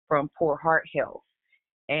from poor heart health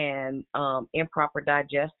and improper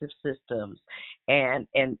digestive systems and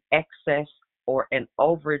an excess or an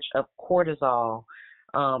overage of cortisol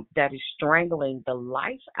that is strangling the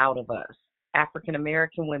life out of us. African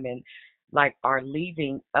American women are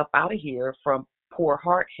leaving up out of here from poor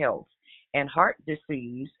heart health and heart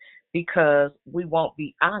disease because we won't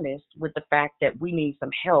be honest with the fact that we need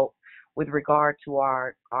some help with regard to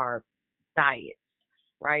our diet,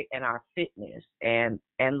 right, and our fitness and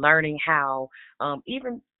learning how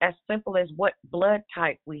even as simple as what blood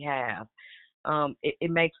type we have,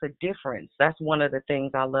 it makes a difference. That's one of the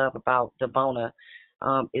things I love about Devona,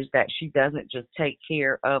 is that she doesn't just take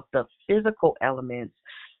care of the physical elements,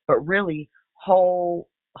 but really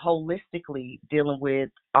holistically dealing with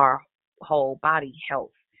our whole body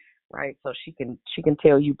health, right? So she can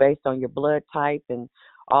tell you based on your blood type and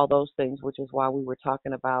all those things, which is why we were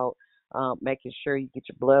talking about making sure you get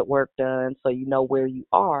your blood work done so you know where you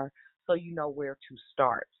are, so you know where to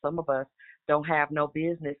start. Some of us don't have no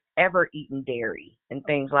business ever eating dairy and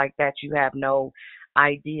things like that. You have no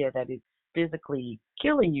idea that it's physically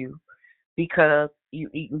killing you because you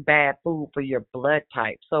eating bad food for your blood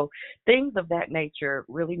type. So things of that nature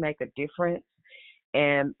really make a difference.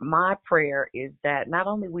 And my prayer is that not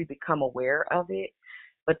only we become aware of it,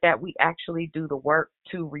 but that we actually do the work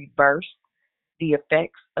to reverse the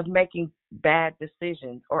effects of making bad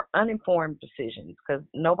decisions or uninformed decisions, because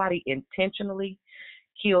nobody intentionally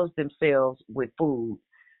kills themselves with food.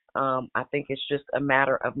 I think it's just a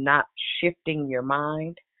matter of not shifting your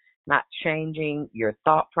mind, not changing your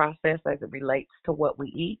thought process as it relates to what we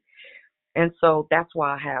eat. And so that's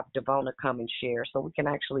why I have Devona come and share, so we can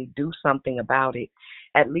actually do something about it,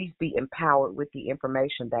 at least be empowered with the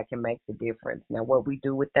information that can make the difference. Now, what we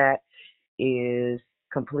do with that is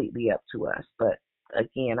completely up to us. But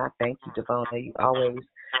again, I thank you, Devona. You always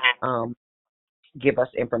give us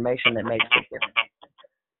information that makes a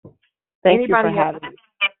difference. Thank you for having me.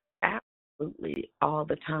 Absolutely, all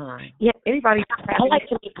the time. Yeah. Anybody? I like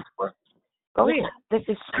to make Go ahead. This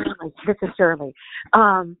is Shirley.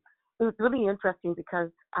 It was really interesting because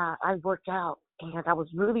I work out, and I was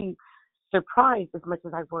really surprised as much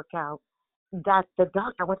as I work out that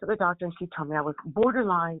I went to the doctor and she told me I was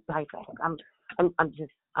borderline diabetic.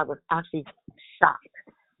 I was actually shocked.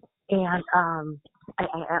 And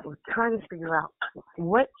I was trying to figure out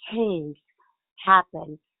what change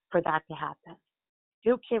happened for that to happen.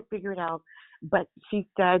 Still can't figure it out, but she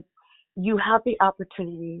said you have the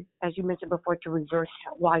opportunity, as you mentioned before, to reverse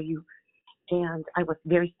it while you. And I was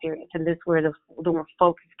very serious, and this is where the more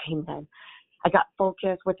focus came in. I got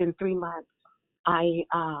focused within 3 months. I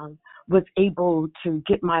was able to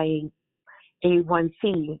get my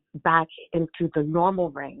A1C back into the normal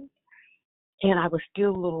range. And I was still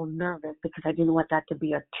a little nervous because I didn't want that to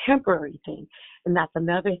be a temporary thing. And that's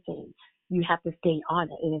another thing. You have to stay on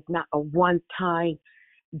it. And it's not a one-time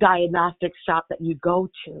diagnostic shop that you go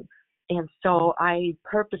to. And so I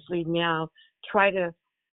purposely now try to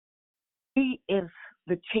see if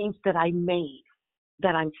the change that I made,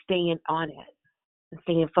 that I'm staying on it,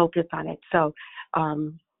 staying focused on it. So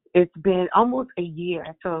it's been almost a year.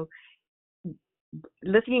 So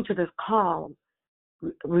listening to this call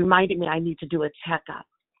reminded me I need to do a checkup.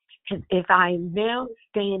 Because if I'm now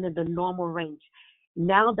staying in the normal range,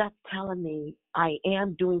 now that's telling me I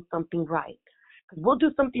am doing something right. Because we'll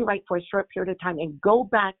do something right for a short period of time and go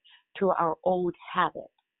back to our old habits.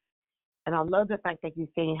 And I love the fact that you're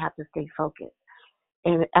saying you have to stay focused.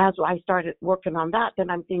 And as I started working on that, then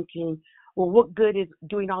I'm thinking, well, what good is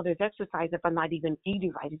doing all this exercise if I'm not even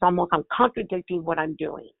eating right? It's almost I'm contradicting what I'm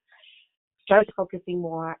doing. Start focusing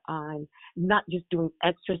more on not just doing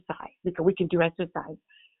exercise, because we can do exercise,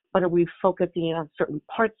 but are we focusing on certain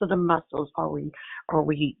parts of the muscles? Are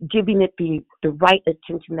we giving it the right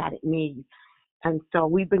attention that it needs? And so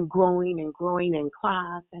we've been growing and growing in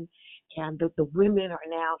class, and the women are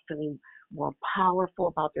now feeling more powerful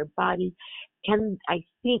about their body. And I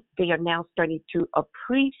think they are now starting to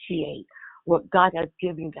appreciate what God has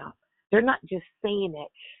given them. They're not just saying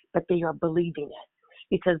it, but they are believing it.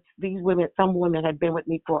 Because these women, some women have been with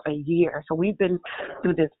me for a year. So we've been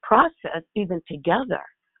through this process even together.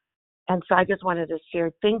 And so I just wanted to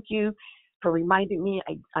share, thank you for reminding me.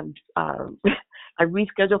 I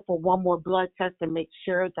rescheduled for one more blood test to make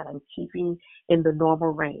sure that I'm keeping in the normal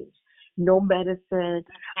range. no medicine.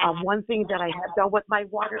 One thing that I have done with my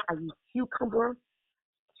water, I use cucumber,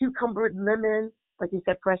 lemon, like you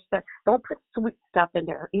said, fresh stuff. Don't put sweet stuff in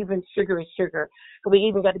there. Even sugar is sugar. So we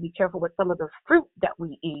even got to be careful with some of the fruit that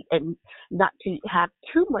we eat and not to have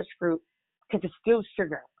too much fruit because it's still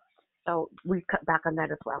sugar. So we cut back on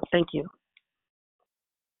that as well. Thank you.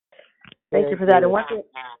 Thank you for that. And one thing,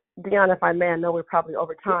 Deanna, if I may, I know we're probably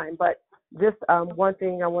over time, but just one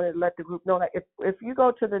thing I wanted to let the group know that if you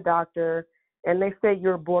go to the doctor and they say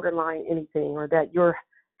you're borderline anything or that you're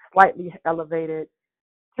slightly elevated,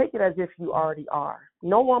 take it as if you already are.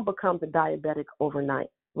 No one becomes a diabetic overnight,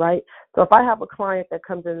 right? So if I have a client that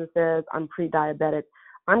comes in and says I'm pre-diabetic,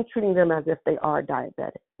 I'm treating them as if they are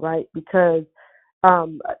diabetic, right? Because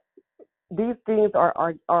these things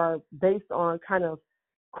are based on kind of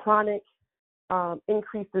chronic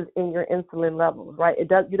increases in your insulin levels, right?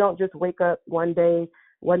 You don't just wake up one day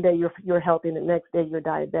you're healthy and the next day you're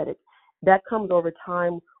diabetic. That comes over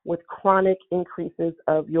time with chronic increases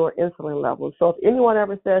of your insulin levels. So if anyone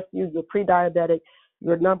ever says to you you're pre-diabetic,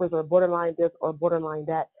 your numbers are borderline this or borderline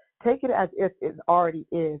that, take it as if it already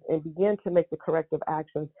is and begin to make the corrective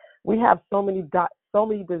actions. We have so many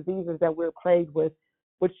diseases that we're plagued with,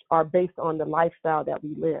 which are based on the lifestyle that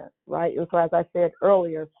we live, right? And so as I said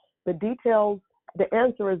earlier, the details, the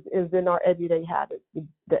answer is in our everyday habits.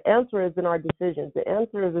 The answer is in our decisions. The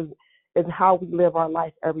answer is how we live our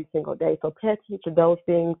life every single day. So pay attention to those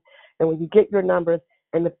things. And when you get your numbers,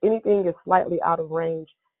 and if anything is slightly out of range,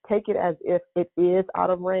 take it as if it is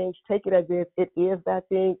out of range. Take it as if it is that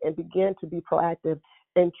thing and begin to be proactive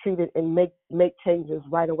and treat it and make changes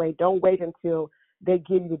right away. Don't wait until they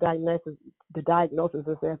give you the diagnosis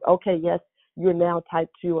that says, okay, yes, you're now type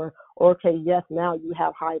 2, or okay, yes, now you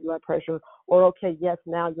have high blood pressure, or okay, yes,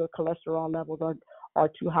 now your cholesterol levels are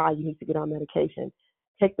too high, you need to get on medication.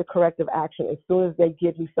 Take the corrective action as soon as they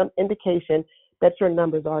give you some indication that your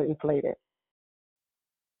numbers are inflated.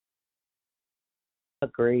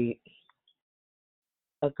 Agreed.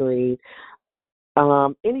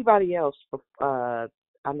 Anybody else?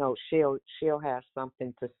 I know Shell has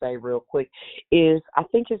something to say real quick. I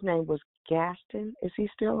think his name was Gaston. Is he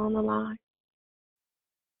still on the line?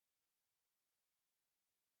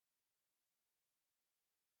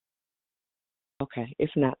 Okay, if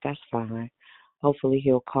not, that's fine. Hopefully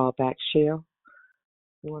he'll call back. Shell,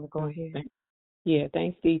 you want to go ahead? Yeah,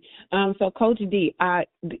 thanks, Dee. So Coach D, I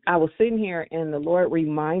was sitting here and the Lord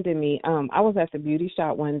reminded me, I was at the beauty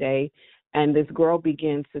shop one day and this girl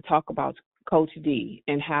begins to talk about Coach D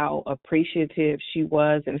and how appreciative she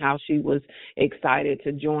was and how she was excited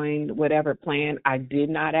to join whatever plan. I did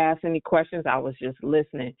not ask any questions. I was just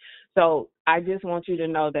listening. So I just want you to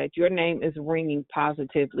know that your name is ringing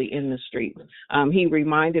positively in the streets. He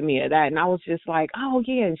reminded me of that, and I was just like, oh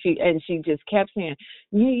yeah. And she just kept saying,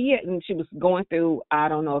 yeah. And she was going through, I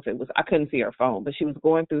don't know if it was, I couldn't see her phone, but she was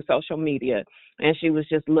going through social media, and she was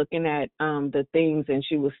just looking at the things, and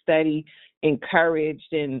she was steady,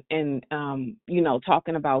 encouraged, and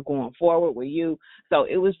talking about going forward with you. So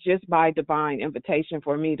it was just by divine invitation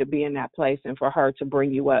for me to be in that place and for her to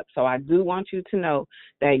bring you up. So I do want you to know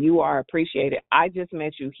that you are appreciated. I just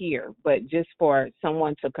met you here, but just for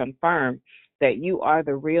someone to confirm that you are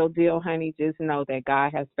the real deal, honey, just know that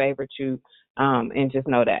God has favored you, and just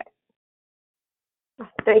know that.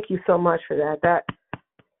 Thank you so much for that.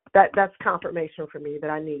 That's confirmation for me that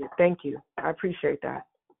I needed. Thank you. I appreciate that.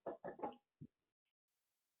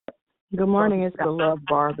 Good morning. It's Beloved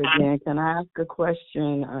Barb again. Can I ask a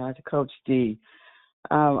question to Coach D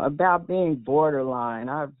about being borderline?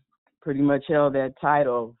 I've pretty much held that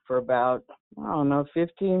title for about,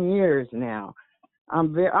 15 years now.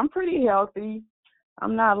 I'm pretty healthy.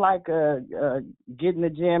 I'm not like a get in the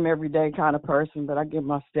gym every day kind of person, but I get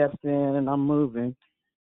my steps in and I'm moving.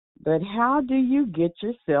 But how do you get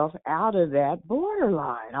yourself out of that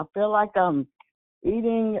borderline? I feel like I'm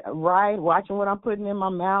eating right, watching what I'm putting in my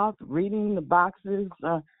mouth, reading the boxes,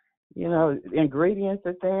 ingredients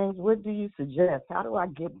of things. What do you suggest? How do I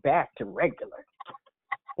get back to regular?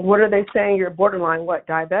 What are they saying? You're borderline what,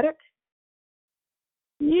 diabetic?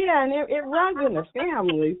 Yeah, and it runs in the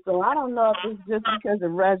family, so I don't know if it's just because it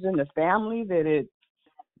runs in the family that it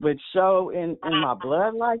would show in my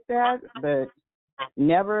blood like that, but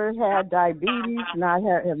never had diabetes,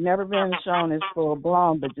 have never been shown as full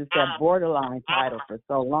blown, but just that borderline title for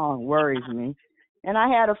so long worries me. And I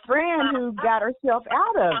had a friend who got herself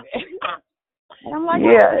out of it. And I'm like,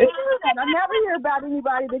 yeah. I never hear about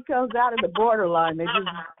anybody that comes out of the borderline. They just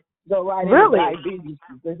go right into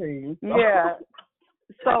diabetes. Yeah.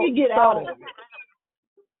 So you get out of it.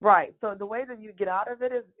 Right. So the way that you get out of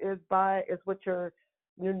it is with your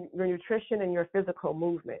your nutrition and your physical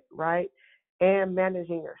movement, right? And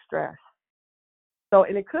managing your stress. So,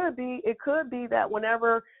 and it could be that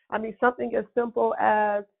whenever, something as simple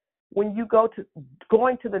as when you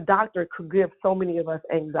going to the doctor could give so many of us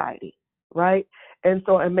anxiety, right? And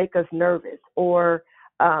so, and make us nervous. Or,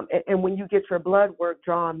 and when you get your blood work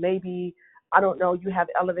drawn, maybe, I don't know, you have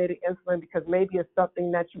elevated insulin because maybe it's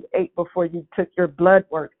something that you ate before you took your blood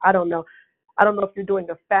work. I don't know. I don't know if you're doing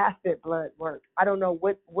the fasted blood work. I don't know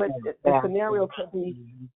what the scenario could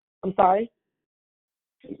be. I'm sorry?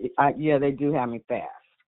 Yeah, they do have me fast.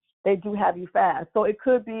 They do have you fast. So it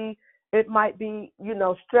might be,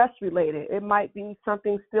 stress related. It might be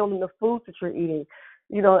something still in the foods that you're eating.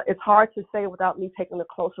 It's hard to say without me taking a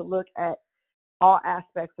closer look at all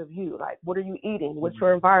aspects of you. Like, what are you eating? What's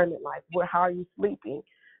your environment like? How are you sleeping?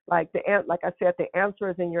 Like I said, the answer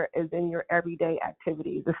is in your everyday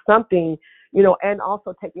activities. It's something, and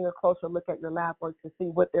also taking a closer look at your lab work to see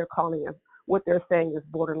what they're saying is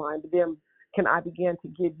borderline. Then can I begin to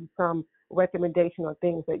give you some recommendation on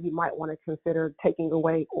things that you might want to consider taking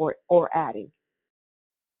away or adding?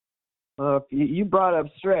 Well, if you brought up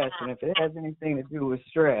stress, and if it has anything to do with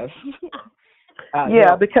stress,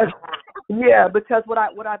 because what I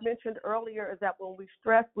mentioned earlier is that when we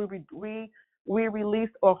stress, we release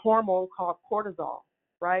a hormone called cortisol,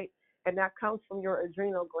 right? And that comes from your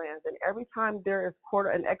adrenal glands. And every time there is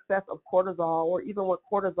an excess of cortisol, or even when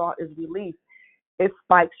cortisol is released, it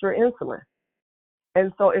spikes your insulin.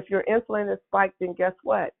 And so if your insulin is spiked, then guess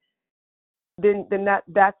what? Then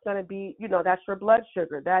that's going to be, that's your blood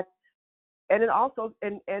sugar. And it also,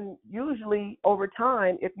 and usually over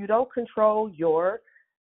time, if you don't control your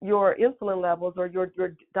insulin levels or your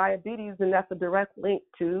diabetes, then that's a direct link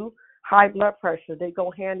to high blood pressure. They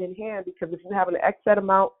go hand in hand, because if you have an excess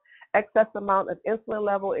amount of insulin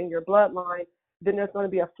level in your bloodline, then there's going to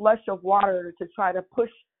be a flush of water to try to push,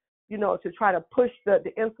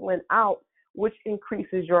 the insulin out, which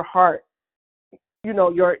increases your heart,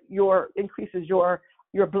 increases your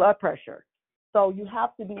blood pressure. So you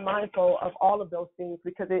have to be mindful of all of those things,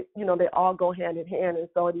 because they all go hand in hand. And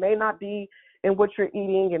so it may not be in what you're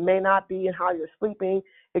eating, it may not be in how you're sleeping.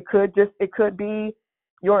 It could be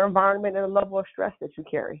your environment and the level of stress that you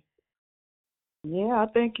carry. Yeah, I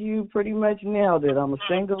think you pretty much nailed it. I'm a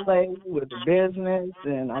single lady with a business,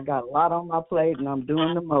 and I got a lot on my plate, and I'm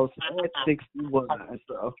doing the most at 61.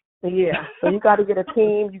 So yeah, so you got to get a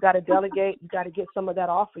team, you got to delegate, you got to get some of that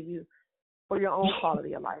off of you for your own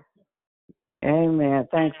quality of life. Amen.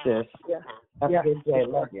 Thanks, sis. Yeah. Have a good day.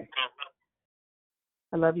 Love you.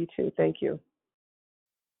 I love you too. Thank you.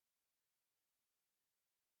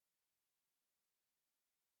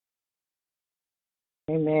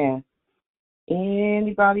 Amen.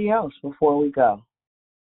 Anybody else before we go?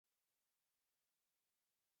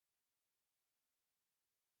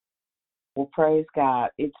 Well, praise God.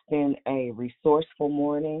 It's been a resourceful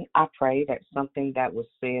morning. I pray that something that was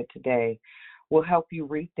said today will help you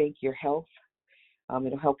rethink your health.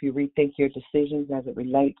 It'll help you rethink your decisions as it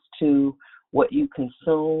relates to what you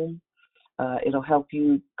consume. It'll help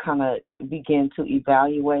you kind of begin to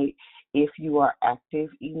evaluate if you are active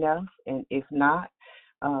enough, and if not,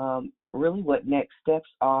 really what next steps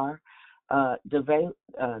are. Devona's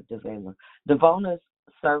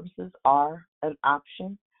services are an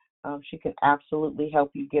option. She can absolutely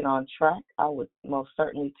help you get on track. I would most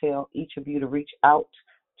certainly tell each of you to reach out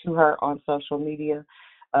to her on social media.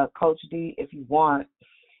 Coach D, if you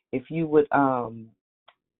would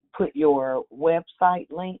put your website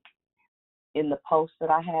link in the post that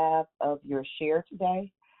I have of your share today.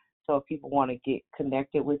 So if people want to get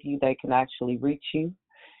connected with you, they can actually reach you.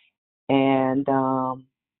 And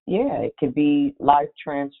it can be life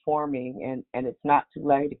transforming, and it's not too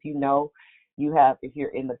late if if you're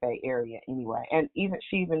in the Bay Area anyway. And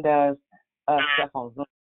she even does stuff on Zoom.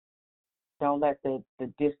 Don't let the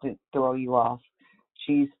distance throw you off.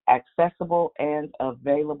 She's accessible and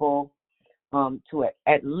available to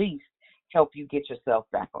at least help you get yourself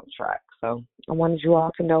back on track. So I wanted you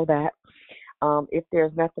all to know that. If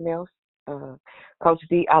there's nothing else, Coach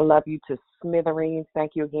D, I love you to smithereens.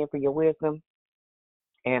 Thank you again for your wisdom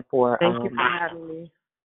and for thank you for having me.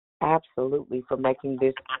 Absolutely, for making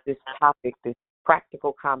this topic, this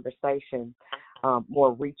practical conversation,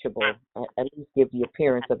 more reachable, at least give the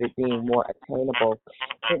appearance of it being more attainable,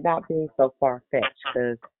 and not being so far-fetched,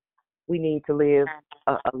 because we need to live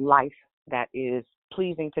a life that is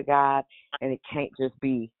pleasing to God, and it can't just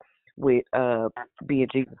be with being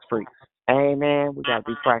Jesus freaks. Amen. We got to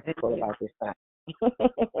be practical about this thing.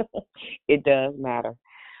 It does matter.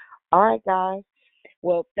 All right, guys.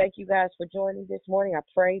 Well, thank you guys for joining this morning. I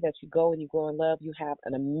pray that you go and you grow in love. You have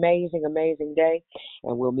an amazing, amazing day.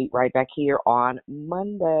 And we'll meet right back here on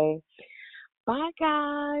Monday. Bye,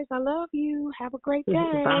 guys. I love you. Have a great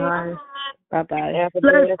day. Bye. Bye-bye. Have a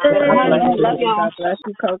blessed day. God bless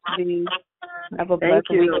you, Coach D. Have a blessed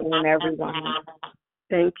weekend, everyone.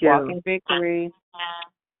 Thank you. Walk in victory.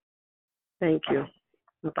 Thank you.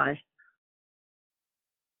 Bye.